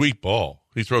throws a sweet ball.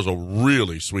 He throws a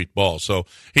really sweet ball. So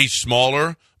he's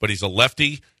smaller, but he's a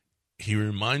lefty. He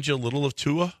reminds you a little of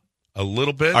Tua, a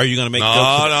little bit. Are you going to make jokes?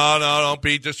 No, don't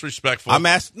be disrespectful. I'm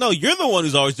asking. No, you're the one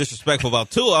who's always disrespectful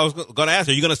about Tua. I was going to ask,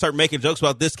 are you going to start making jokes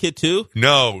about this kid too?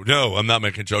 No, I'm not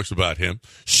making jokes about him.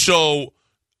 So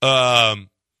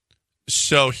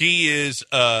he is.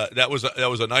 That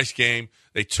was a nice game.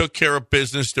 They took care of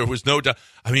business. There was no doubt.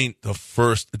 I mean,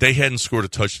 they hadn't scored a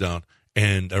touchdown,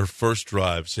 and their first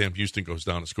drive, Sam Houston goes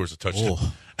down and scores a touchdown.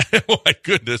 Oh my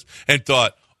goodness! And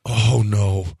thought, oh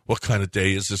no, what kind of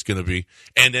day is this going to be?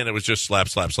 And then it was just slap.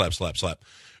 Grant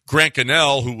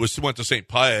Gunnell, who went to St.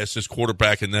 Pius, his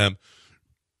quarterback, and them,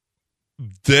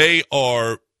 they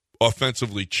are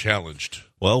offensively challenged.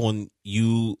 Well, when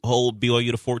you hold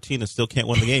BYU to 14 and still can't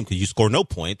win the game because you score no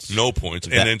points.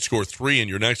 And then score 3 in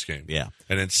your next game. Yeah.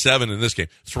 And then 7 in this game.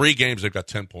 3 games, they've got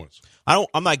 10 points.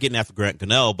 I'm not getting after Grant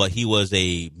Gunnell, but he was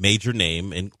a major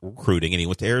name in recruiting, and he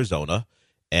went to Arizona.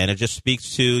 And it just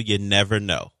speaks to you never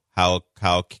know how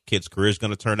a kid's career is going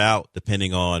to turn out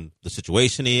depending on the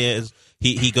situation he is.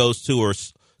 He goes to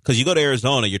because you go to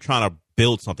Arizona, you're trying to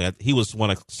build something. He was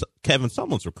one of Kevin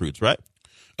Sumlin's recruits, right?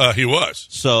 He was.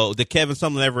 So did Kevin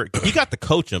Sumlin ever? He got to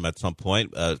coach him at some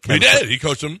point. He did. He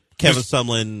coached him. Kevin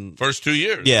Sumlin first 2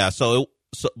 years. Yeah. So,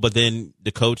 but then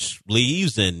the coach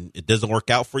leaves and it doesn't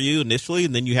work out for you initially,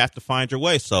 and then you have to find your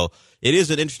way. So it is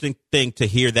an interesting thing to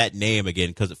hear that name again,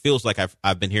 because it feels like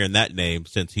I've been hearing that name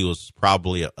since he was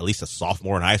probably at least a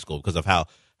sophomore in high school, because of how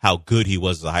good he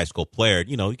was as a high school player.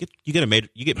 You get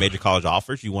major college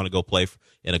offers. You want to go play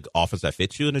in an offense that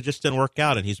fits you, and it just didn't work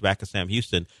out. And he's back at Sam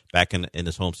Houston, back in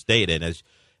his home state. And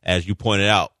as you pointed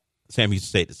out, Sam Houston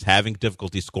State is having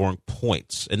difficulty scoring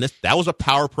points. And that was a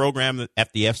power program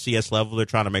at the FCS level. They're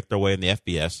trying to make their way in the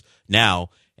FBS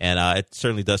now, and it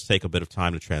certainly does take a bit of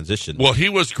time to transition. Well,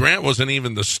 Grant wasn't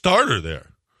even the starter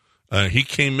there. He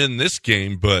came in this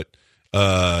game, but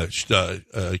a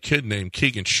kid named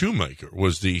Keegan Shoemaker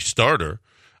was the starter,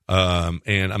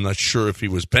 and I'm not sure if he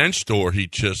was benched or he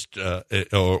just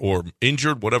or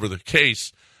injured, whatever the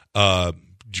case.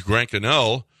 Grant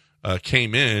Cannell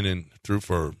came in and threw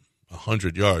for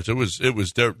 100 yards. They're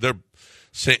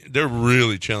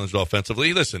really challenged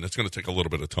offensively. Listen, it's going to take a little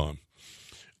bit of time.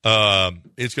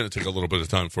 It's going to take a little bit of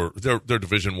time for they're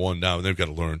Division I now, and they've got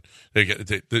to learn.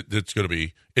 It's going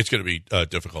to be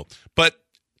difficult, but.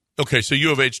 Okay, so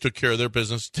U of H took care of their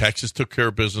business. Texas took care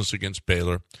of business against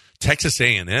Baylor. Texas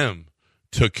A&M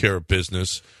took care of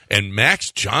business. And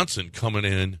Max Johnson coming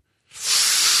in.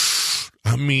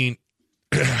 I mean,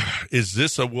 is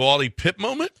this a Wally Pipp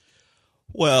moment?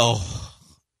 Well,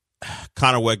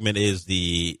 Connor Wegman is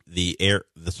the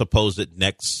supposed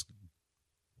next,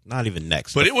 not even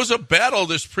next. But it was a battle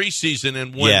this preseason,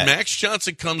 and when Max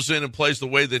Johnson comes in and plays the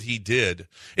way that he did,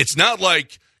 it's not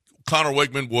like Connor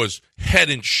Wegman was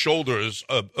head and shoulders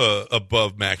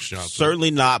above Max Johnson. Certainly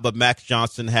not, but Max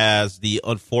Johnson has he's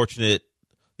committed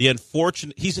the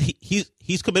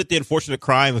unfortunate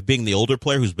crime of being the older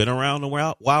player who's been around a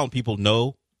while, and people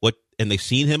know and they've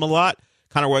seen him a lot.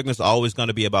 Connor Wegman's always going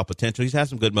to be about potential. He's had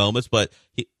some good moments, but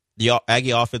the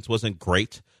Aggie offense wasn't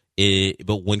great.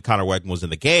 But when Connor Wegman was in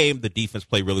the game, the defense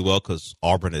played really well, because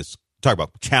Auburn is, talk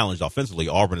about challenged offensively,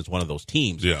 Auburn is one of those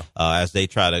teams. Yeah. As they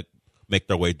try to make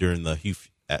their way during at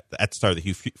the start of the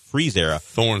Hugh Freeze era.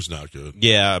 Thorne's not good.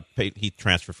 Yeah, he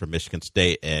transferred from Michigan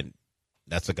State, and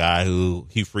that's a guy who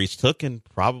Hugh Freeze took and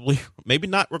probably maybe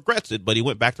not regrets it, but he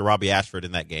went back to Robbie Ashford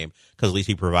in that game because at least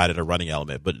he provided a running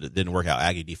element, but it didn't work out.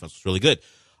 Aggie defense was really good.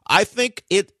 I think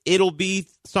it'll be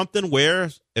something where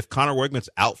if Connor Wegman's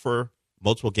out for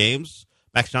multiple games,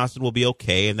 Max Johnson will be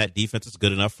okay, and that defense is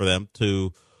good enough for them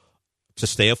to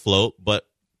stay afloat. But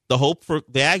the hope for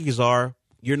the Aggies are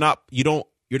you're not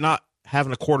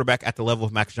having a quarterback at the level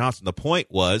of Max Johnson. The point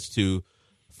was to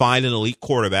find an elite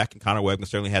quarterback, and Connor Wegman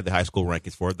certainly had the high school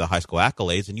rankings for it, the high school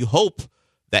accolades, and you hope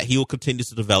that he will continue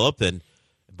to develop, and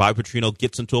Bobby Petrino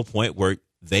gets him to a point where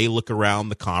they look around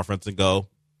the conference and go,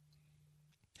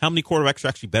 how many quarterbacks are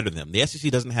actually better than them? The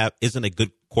SEC isn't a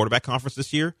good quarterback conference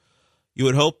this year. You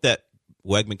would hope that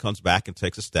Wegman comes back and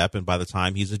takes a step, and by the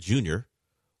time he's a junior,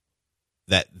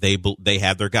 that they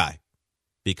have their guy,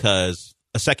 because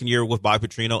a second year with Bobby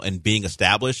Petrino and being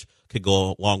established could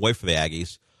go a long way for the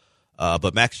Aggies.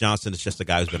 But Max Johnson is just a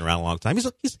guy who's been around a long time.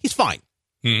 He's fine.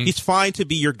 Mm-hmm. He's fine to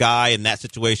be your guy in that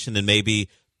situation and maybe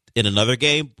in another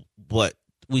game. But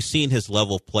we've seen his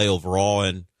level of play overall,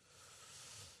 and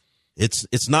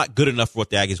it's not good enough for what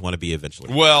the Aggies want to be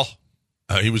eventually. Well,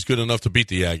 he was good enough to beat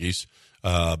the Aggies.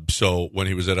 So when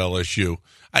he was at LSU,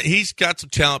 he's got some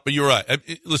talent. But you're right.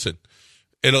 Listen.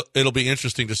 It'll be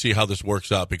interesting to see how this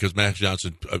works out, because Max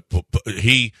Johnson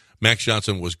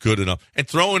was good enough, and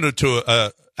throwing it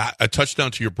to a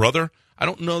touchdown to your brother. I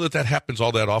don't know that happens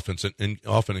all that often in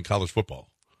college football.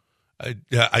 I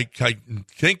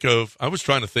was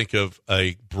trying to think of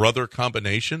a brother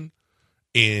combination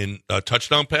in a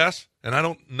touchdown pass, and I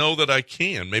don't know that I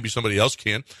can. Maybe somebody else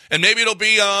can, and maybe it'll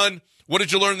be on what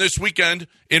did you learn this weekend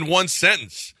in one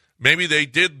sentence. Maybe they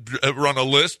did run a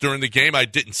list during the game I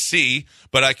didn't see,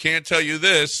 but I can tell you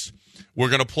this. We're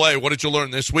going to play What Did You Learn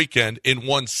This Weekend in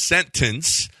one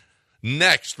sentence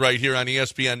next right here on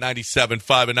ESPN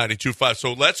 97.5 and 92.5.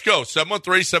 So let's go.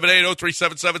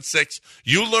 713-780-3776.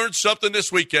 You learned something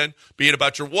this weekend, be it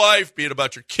about your wife, be it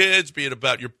about your kids, be it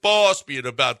about your boss, be it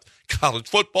about college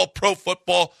football, pro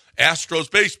football,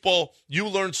 Astros baseball. You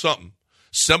learned something.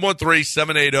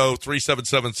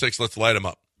 713-780-3776. Let's light them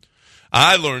up.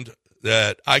 I learned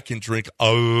that I can drink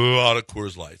a lot of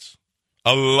Coors Lights.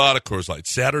 A lot of Coors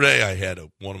Lights. Saturday, I had a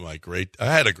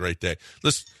great day.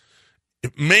 Listen,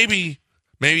 maybe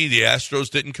the Astros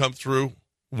didn't come through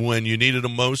when you needed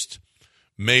them most.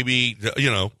 Maybe,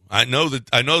 I know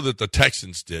that the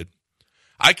Texans did.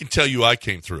 I can tell you I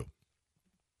came through.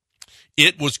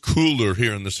 It was cooler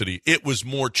here in the city. It was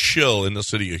more chill in the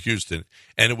city of Houston,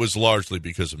 and it was largely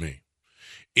because of me.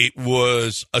 It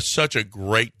was such a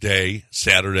great day,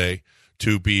 Saturday,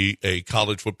 to be a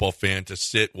college football fan, to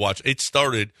sit, watch. It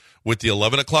started with the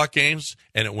 11 o'clock games,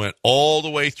 and it went all the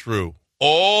way through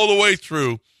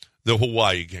the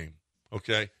Hawaii game,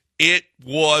 okay? It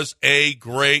was a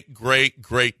great, great,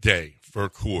 great day for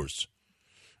Coors.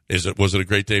 Was it a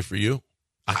great day for you?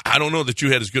 I don't know that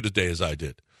you had as good a day as I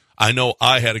did. I know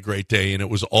I had a great day, and it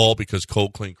was all because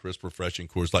cold, clean, crisp, refreshing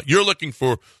Coors Light. You're looking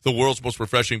for the world's most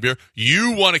refreshing beer.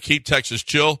 You want to keep Texas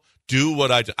chill? Do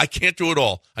what I do. I can't do it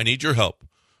all. I need your help.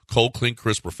 Cold, clean,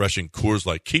 crisp, refreshing Coors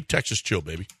Light. Keep Texas chill,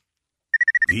 baby.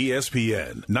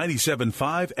 ESPN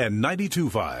 97.5 and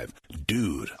 92.5.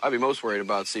 Dude. I'd be most worried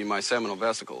about seeing my seminal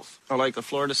vesicles. Or like the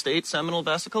Florida State seminal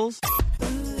vesicles?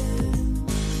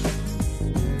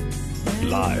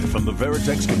 Live from the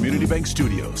Veritex Community Bank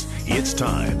Studios, it's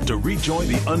time to rejoin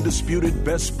the undisputed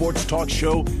best sports talk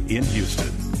show in Houston.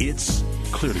 It's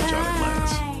Clearly John and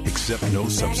Lance, except no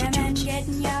substitutes.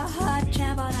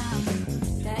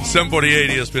 748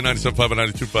 ESPN 97.5 and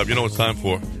 92.5. You know what it's time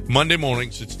for? Monday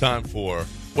mornings, it's time for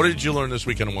what did you learn this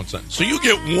weekend in one sentence? So you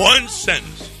get one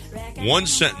sentence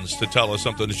to tell us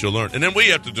something that you learned. And then we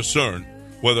have to discern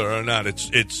whether or not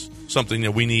it's something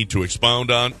that we need to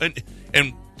expound on.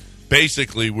 And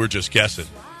basically, we're just guessing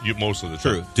most of the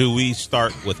time. True. Do we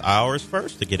start with ours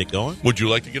first to get it going? Would you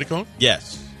like to get it going?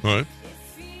 Yes. All right.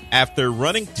 After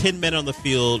running 10 men on the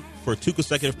field for 2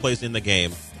 consecutive plays in the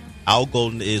game, Al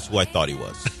Golden is who I thought he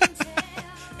was.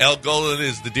 Al Golden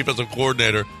is the defensive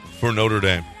coordinator for Notre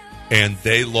Dame, and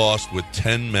they lost with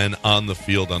 10 men on the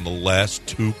field on the last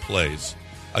 2 plays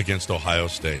against Ohio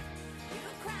State.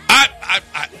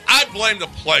 I blame the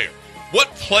player.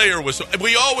 What player was?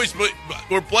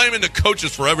 We're blaming the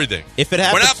coaches for everything. If it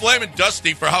happens, we're not blaming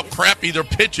Dusty for how crappy they're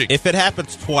pitching. If it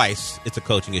happens twice, it's a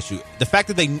coaching issue. The fact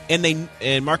that they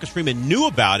Marcus Freeman knew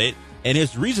about it, and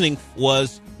his reasoning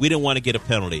was we didn't want to get a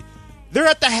penalty. They're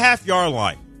at the half-yard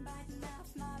line.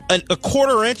 A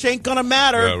quarter inch ain't gonna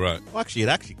matter. Yeah, right. Well, actually,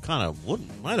 it kind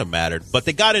of might have mattered, but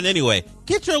they got it anyway.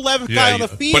 Get your 11th guy on the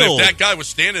field. But if that guy was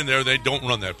standing there, they don't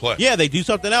run that play. Yeah, they do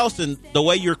something else, and the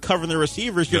way you're covering the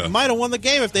receivers, you might have won the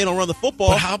game if they don't run the football.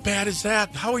 But how bad is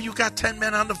that? How are you got 10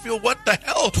 men on the field? What the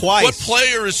hell? Twice. What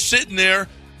player is sitting there?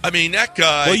 I mean, that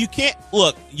guy. Well, you can't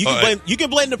look. You can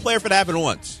blame the player if it happened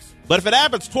once, but if it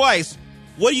happens twice,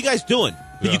 what are you guys doing?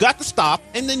 Yeah. You got to stop,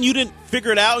 and then you didn't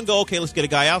figure it out and go, okay, let's get a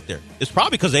guy out there. It's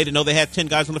probably because they didn't know they had 10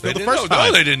 guys on the field the first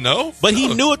time. No, they didn't know. But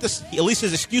he knew it. At least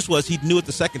his excuse was he knew it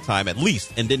the second time, at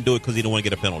least, and didn't do it because he didn't want to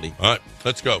get a penalty. All right,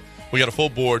 let's go. We got a full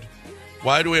board.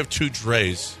 Why do we have 2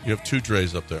 Dre's? You have 2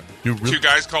 Dre's up there. 2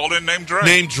 guys called in named Dre.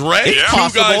 Named Dre? Yeah.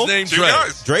 2 guys named Dre.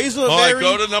 Dre's a All very right,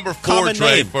 go to number 4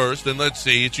 Dre name. first, and let's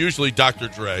see. It's usually Dr.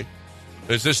 Dre.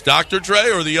 Is this Dr.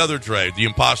 Dre or the other Dre, the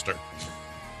imposter?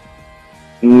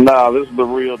 Nah, this is the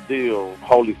real deal,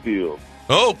 Holyfield.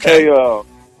 Okay.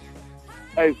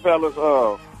 Hey, fellas,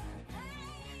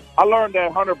 I learned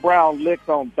that Hunter Brown licks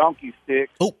on donkey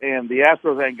sticks, and the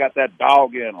Astros ain't got that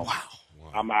dog in them. Wow.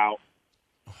 I'm out.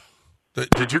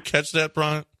 Did you catch that,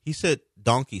 Brian? He said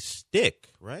donkey stick,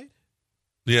 right?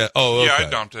 Yeah. Oh, okay. Yeah, I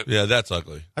dumped it. Yeah, that's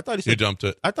ugly. I thought he said you dumped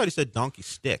it. I thought he said donkey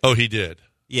stick. Oh, he did.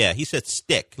 Yeah, he said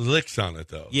stick. Licks on it,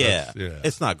 though. Yeah,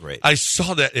 it's not great. I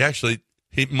saw that. Actually,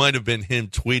 it might have been him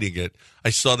tweeting it. I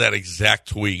saw that exact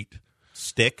tweet.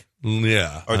 Stick?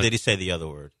 Yeah. Or did he say the other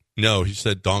word? No, he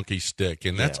said donkey stick,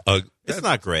 and that's it's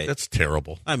not great. That's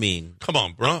terrible. I mean, come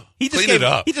on, bro. Clean it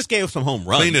up. He just gave up some home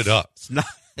runs. Clean it up. It's not.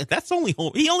 That's only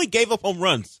home. He only gave up home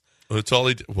runs. That's all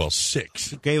he did. Well, 6.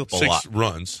 He gave up a 6 lot.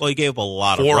 runs. Well, he gave up a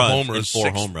lot 4 of runs. homers. 4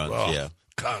 6, home runs. Oh, yeah.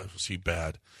 God, was he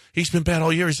bad? He's been bad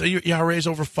all year. He's ERA's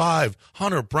over 5.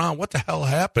 Hunter Brown, what the hell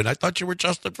happened? I thought you were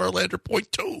Justin Verlander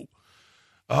 0.2.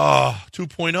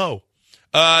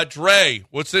 2.0. Dre,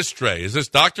 what's this Dre? Is this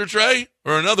Dr. Dre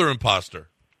or another imposter?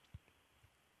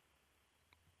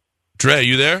 Dre,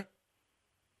 you there?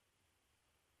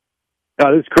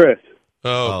 No, this is Chris.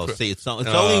 Oh, see, it's only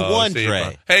one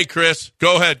Dre. Hey, Chris.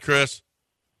 Go ahead, Chris.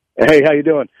 Hey, how you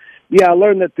doing? Yeah, I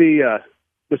learned that the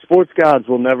sports gods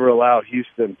will never allow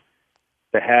Houston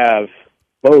to have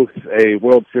both a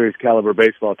World Series caliber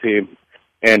baseball team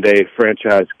and a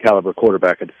franchise caliber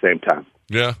quarterback at the same time.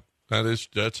 Yeah,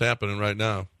 that's happening right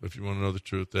now. If you want to know the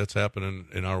truth, that's happening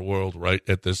in our world right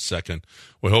at this second.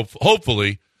 We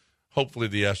hopefully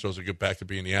the Astros will get back to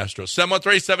being the Astros.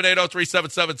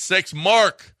 713-780-3776.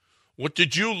 Mark, what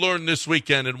did you learn this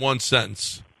weekend in one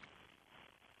sentence?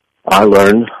 I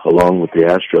learned, along with the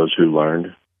Astros who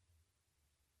learned.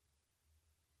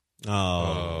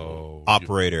 Oh.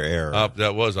 Operator error.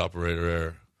 That was operator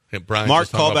error. Hey, Brian, Mark,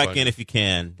 call back in if you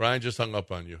can. Brian just hung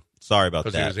up on you. Sorry about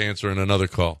that. Because he was answering another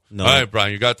call. No. All right,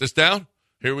 Brian, you got this down?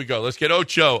 Here we go. Let's get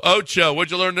Ocho. Ocho,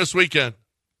 what'd you learn this weekend?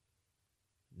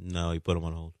 No, you put him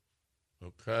on hold.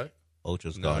 Okay.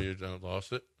 Ocho's gone. No, you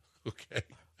lost it. Okay.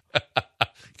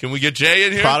 Can we get Jay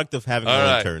in here? Product of having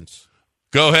no interns.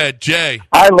 Go ahead, Jay.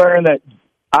 I learned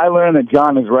that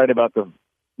John is right about the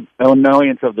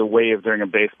annoyance of the wave during a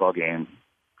baseball game.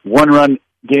 1-run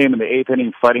game in the 8th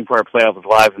inning, fighting for our playoff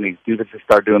lives, and these dudes just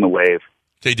start doing the wave.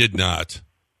 They did not.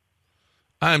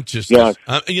 I'm just,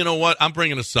 you know what? I'm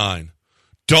bringing a sign.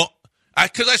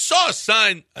 Because I saw a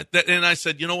sign, and I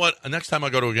said, you know what? Next time I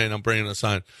go to a game, I'm bringing a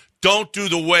sign. Don't do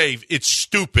the wave. It's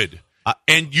stupid.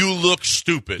 And you look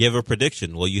stupid. Give a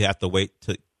prediction. Will you have to wait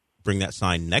to bring that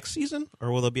sign next season,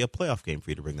 or will there be a playoff game for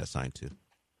you to bring that sign to?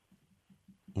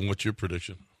 What's your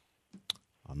prediction?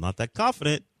 I'm not that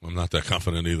confident. I'm not that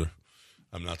confident either.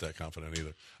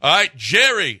 All right,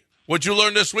 Jerry, what'd you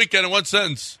learn this weekend in one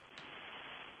sentence?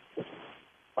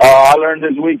 I learned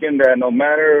this weekend that no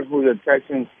matter who the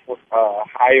Texans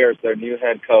hires their new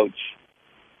head coach,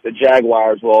 the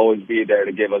Jaguars will always be there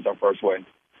to give us our first win.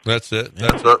 That's it.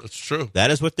 That's true.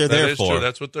 That is what they're there for. True.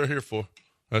 That's what they're here for.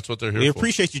 We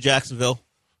appreciate you, Jacksonville.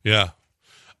 Yeah.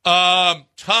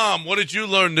 Tom, what did you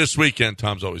learn this weekend?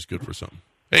 Tom's always good for something.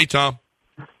 Hey, Tom.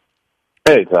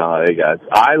 Hey, Tom. Hey, guys.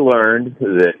 I learned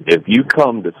that if you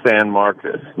come to San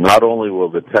Marcos, not only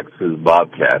will the Texas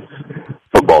Bobcats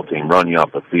football team run you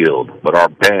off the field, but our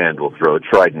band will throw a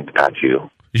trident at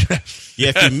you. Yes.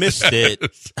 Yeah, if you missed it,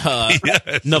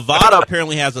 yes. Nevada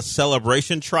apparently has a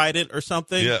celebration trident or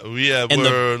something. Yeah, and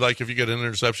where like if you get an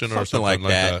interception or something like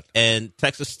that. And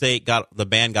Texas State the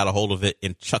band got a hold of it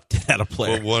and chucked it at a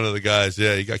player. Well, one of the guys,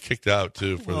 he got kicked out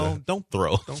too for that. Don't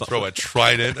throw a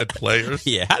trident at players.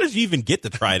 Yeah, how did you even get the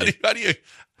trident?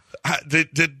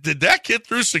 Did that get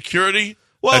through security?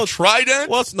 Well, a trident?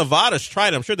 Well, it's Nevada's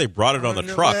trident. I'm sure they brought it on the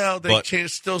truck. Well, they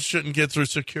still shouldn't get through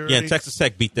security. Yeah, Texas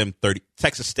State beat them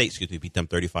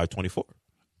 35-24.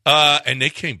 And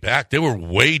they came back. They were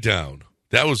way down.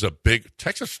 That was a big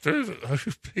Texas State. I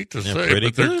hate to say, pretty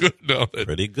but they're good now.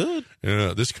 Pretty good.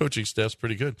 Yeah, this coaching staff's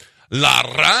pretty good. La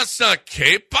raza,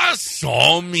 ¿qué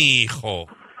pasó, mijo?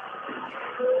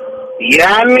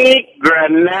 Yannick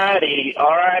Granati,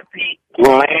 R.I.P.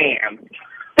 Lamb.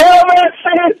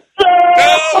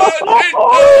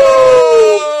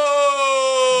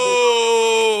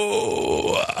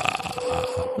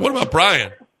 What about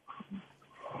Brian?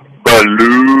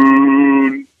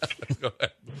 Balloon. Go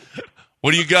ahead.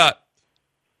 What do you got?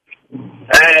 Well,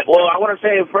 I want to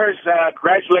say first,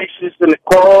 congratulations to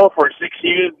Nicole for 6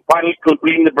 years finally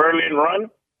completing the Berlin run.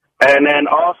 And then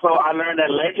also, I learned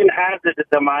that legend has it that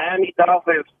the Miami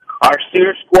Dolphins are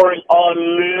still scoring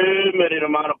unlimited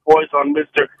amount of points on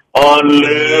Mr.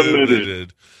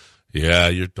 Unlimited. Yeah,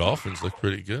 your Dolphins look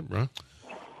pretty good, bro.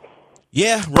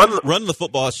 Yeah, running the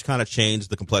football has kind of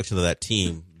changed the complexion of that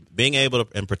team. Being able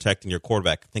to and protecting your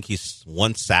quarterback. I think he's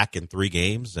 1 sack in 3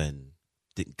 games and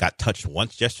got touched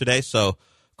once yesterday. So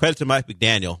credit to Mike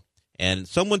McDaniel. And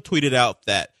someone tweeted out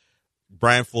that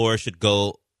Brian Flores should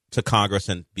go to Congress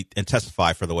and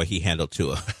testify for the way he handled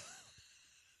Tua.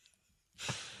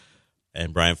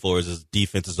 And Brian Flores'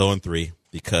 defense is 0-3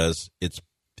 because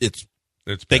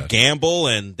they gamble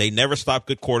and they never stop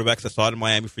good quarterbacks. I saw it in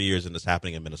Miami for years, and it's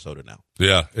happening in Minnesota now.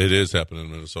 Yeah, it is happening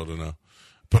in Minnesota now.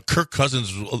 But Kirk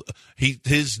Cousins,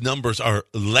 his numbers are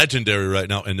legendary right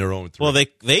now, and they're 0-3. Well,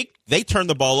 they turn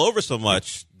the ball over so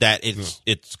much that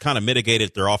it's kind of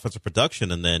mitigated their offensive production,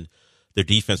 and then their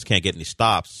defense can't get any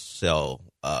stops. So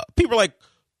people are like,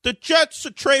 the Jets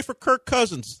should trade for Kirk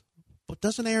Cousins. But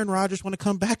doesn't Aaron Rodgers want to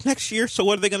come back next year? So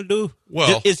what are they going to do?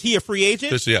 Well, is he a free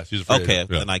agent? Yes, he's a free agent. Okay,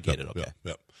 then I get it. Okay.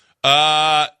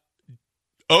 Yeah.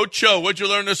 Ocho, what'd you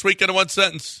learn this weekend in one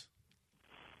sentence?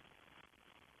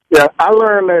 Yeah, I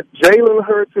learned that Jalen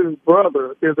Hurts'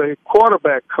 brother is a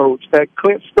quarterback coach at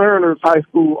Clint Sterner's high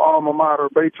school alma mater,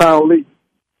 Baytown Lee.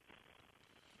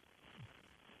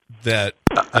 That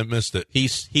I missed it.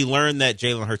 He learned that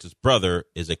Jalen Hurts' brother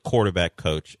is a quarterback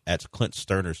coach at Clint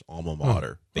Sterner's alma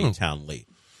mater, Baytown Lee.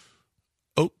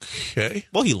 Okay.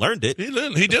 Well, he learned it. He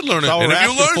did learn it. And if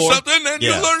you learn something, then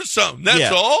you learn something.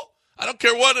 That's all. I don't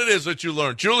care what it is that you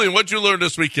learned. Julian, what'd you learn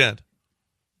this weekend?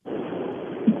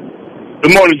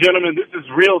 Good morning, gentlemen. This is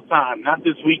real time, not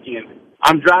this weekend.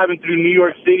 I'm driving through New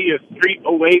York City, a street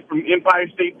away from Empire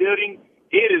State Building.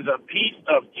 It is a piece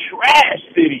of trash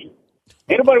city.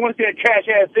 Anybody want to see a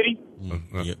trash-ass city?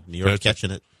 New York's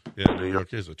catching it. Yeah, New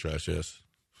York is a trash-ass,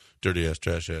 dirty-ass,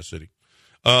 trash-ass city.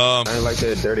 I like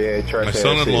that dirty-ass, trash-ass My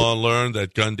son-in-law learned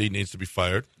that Gundy needs to be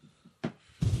fired.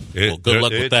 Well, good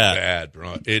luck with that. It's bad,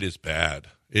 bro. It is bad.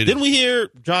 Didn't we hear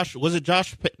Josh? Was it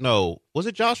Josh? No, was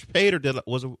it Josh Pate or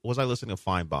was I listening to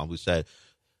Feinbaum who said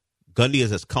Gundy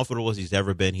is as comfortable as he's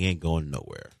ever been. He ain't going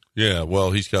nowhere. Yeah,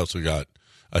 well, he's also got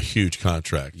a huge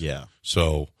contract. Yeah.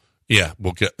 So yeah,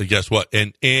 well, guess what?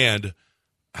 And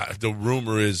the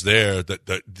rumor is there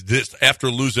that this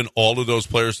after losing all of those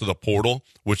players to the portal,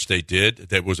 which they did,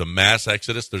 there was a mass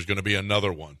exodus. There's going to be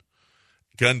another one.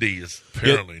 Gundy is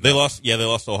apparently they lost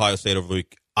to Ohio State over the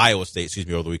week. Iowa State,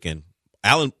 over the weekend.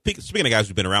 Speaking of guys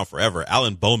who've been around forever,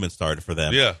 Alan Bowman started for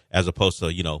them. Yeah. As opposed to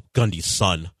Gundy's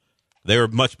son. They were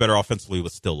much better offensively,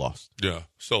 but still lost. Yeah,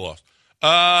 still lost.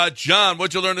 John,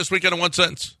 what'd you learn this weekend in one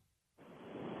sentence?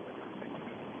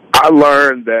 I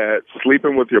learned that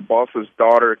sleeping with your boss's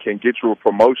daughter can get you a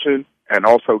promotion and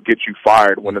also get you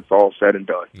fired when it's all said and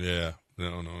done. Yeah.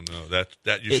 No.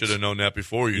 That you should have known that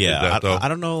before you did that, though. I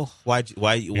don't know why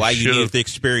you need the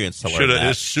experience to learn that. Should have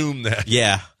assumed that.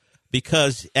 Yeah,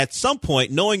 because at some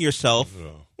point, knowing yourself,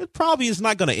 it probably is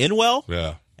not going to end well.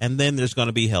 Yeah. And then there's going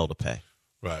to be hell to pay.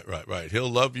 Right. He'll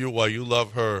love you while you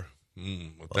love her.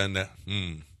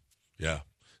 Yeah.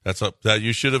 That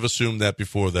you should have assumed that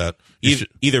before that.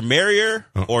 Either marry her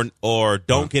or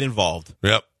don't get involved.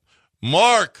 Yep.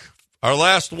 Mark, our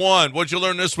last one. What'd you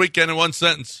learn this weekend in one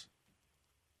sentence?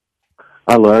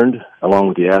 I learned, along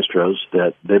with the Astros,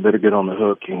 that they better get on the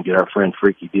hook and get our friend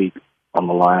Freaky Deep on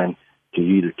the line to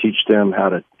either teach them how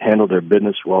to handle their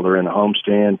business while they're in a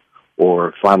homestand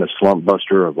or find a slump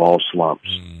buster of all slumps.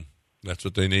 That's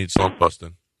what they need, slump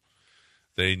busting.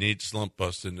 They need slump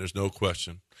busting. There's no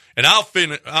question. And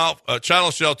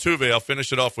Channel Shell Tuve, I'll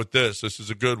finish it off with this. This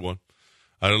is a good one.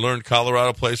 I learned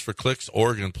Colorado plays for clicks,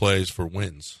 Oregon plays for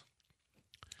wins.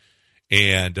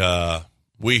 And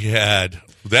we had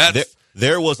that.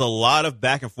 There was a lot of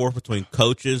back and forth between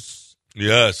coaches.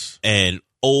 Yes. And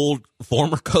old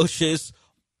former coaches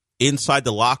inside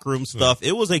the locker room stuff.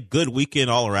 It was a good weekend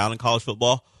all around in college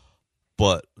football,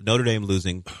 but Notre Dame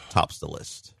losing tops the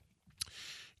list.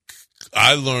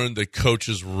 I learned that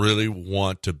coaches really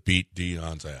want to beat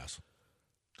Deion's ass.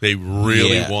 They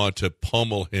really want to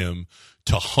pummel him,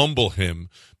 to humble him,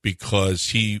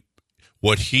 because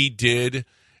what he did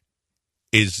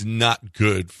is not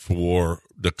good for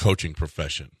the coaching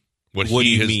profession. What do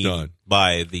he you has mean done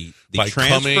by the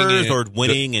transfers or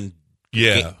winning and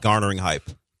garnering hype?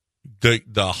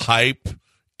 The hype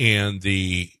and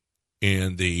the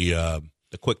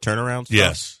quick turnaround stuff?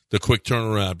 Yes, the quick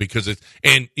turnaround, because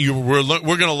we're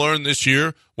going to learn this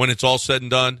year, when it's all said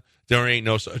and done, there ain't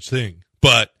no such thing.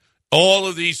 But all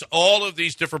of these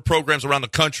different programs around the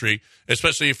country,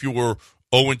 especially if you were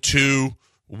 0-2,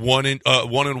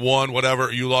 1-1,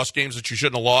 whatever, you lost games that you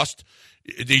shouldn't have lost.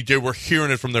 They were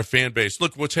hearing it from their fan base.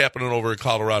 Look what's happening over in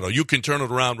Colorado. You can turn it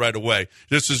around right away.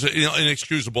 This is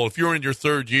inexcusable. If you're in your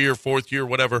third year, fourth year,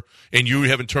 whatever, and you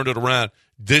haven't turned it around,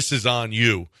 this is on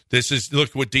you.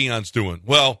 Look what Deion's doing.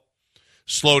 Well,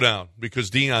 slow down,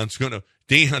 because the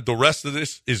rest of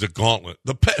this is a gauntlet.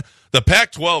 The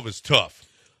Pac-12 is tough.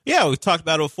 Yeah, we talked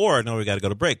about it before. I know we got to go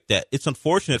to break. That it's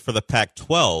unfortunate for the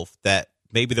Pac-12 that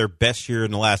maybe their best year in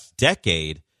the last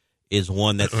decade is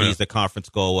one that sees the conference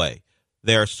go away.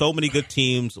 There are so many good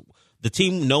teams. The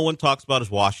team no one talks about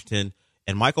is Washington,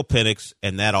 and Michael Penix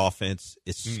and that offense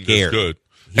is scary. That's good.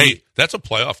 Hey, that's a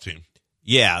playoff team.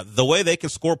 Yeah, the way they can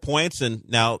score points, and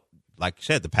now, like you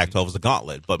said, the Pac-12 is a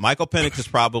gauntlet. But Michael Penix is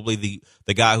probably the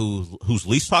guy who's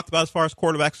least talked about as far as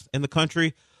quarterbacks in the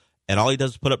country, and all he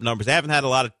does is put up numbers. They haven't had a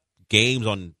lot of games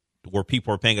on where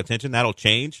people are paying attention. That'll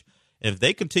change. And if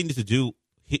they continue to do,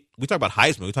 we talk about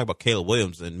Heisman, we talk about Caleb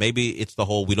Williams, and maybe it's the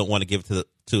whole we don't want to give it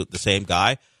to the same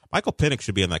guy. Michael Penix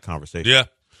should be in that conversation. Yeah.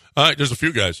 All right, there's a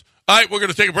few guys. All right, we're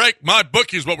going to take a break. My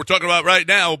bookie is what we're talking about right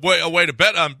now. A way to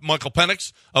bet on Michael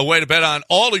Penix, a way to bet on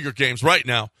all of your games right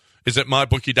now is at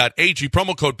mybookie.ag.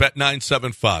 Promo code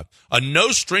BET975. A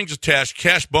no-strings-attached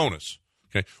cash bonus.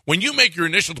 Okay, when you make your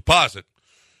initial deposit,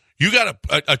 you got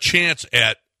a chance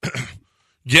at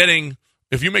getting,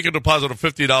 if you make a deposit of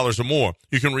 $50 or more,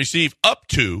 you can receive up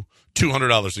to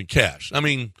 $200 in cash. I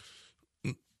mean,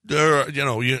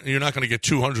 you're not going to get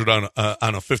 $200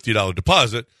 on a $50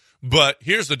 deposit, but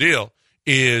here's the deal: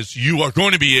 is you are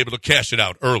going to be able to cash it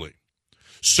out early.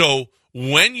 So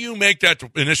when you make that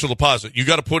initial deposit, you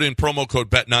got to put in promo code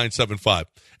BET975,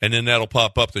 and then that'll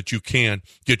pop up that you can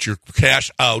get your cash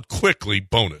out quickly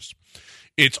bonus.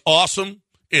 It's awesome.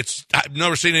 I've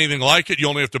never seen anything like it. You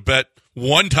only have to bet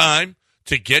one time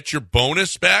to get your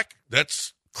bonus back.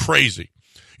 That's crazy.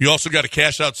 You also got a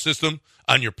cash out system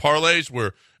on your parlays,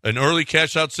 where an early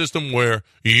cash out system where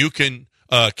you can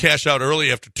cash out early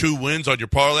after 2 wins on your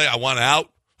parlay. I want out.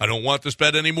 I don't want this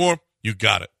bet anymore. You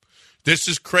got it. This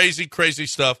is crazy, crazy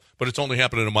stuff, but it's only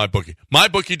happening in MyBookie.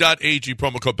 MyBookie.ag,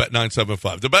 promo code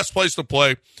BET975. The best place to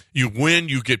play. You win,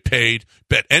 you get paid.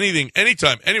 Bet anything,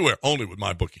 anytime, anywhere, only with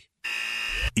MyBookie.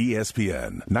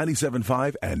 ESPN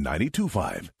 97.5 and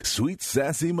 92.5. Sweet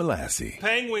Sassy Molassie.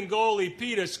 Penguin goalie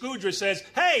Peter Scudra says,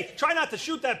 hey, try not to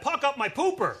shoot that puck up my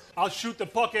pooper. I'll shoot the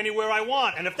puck anywhere I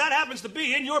want, and if that happens to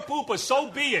be in your pooper,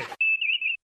 so be it.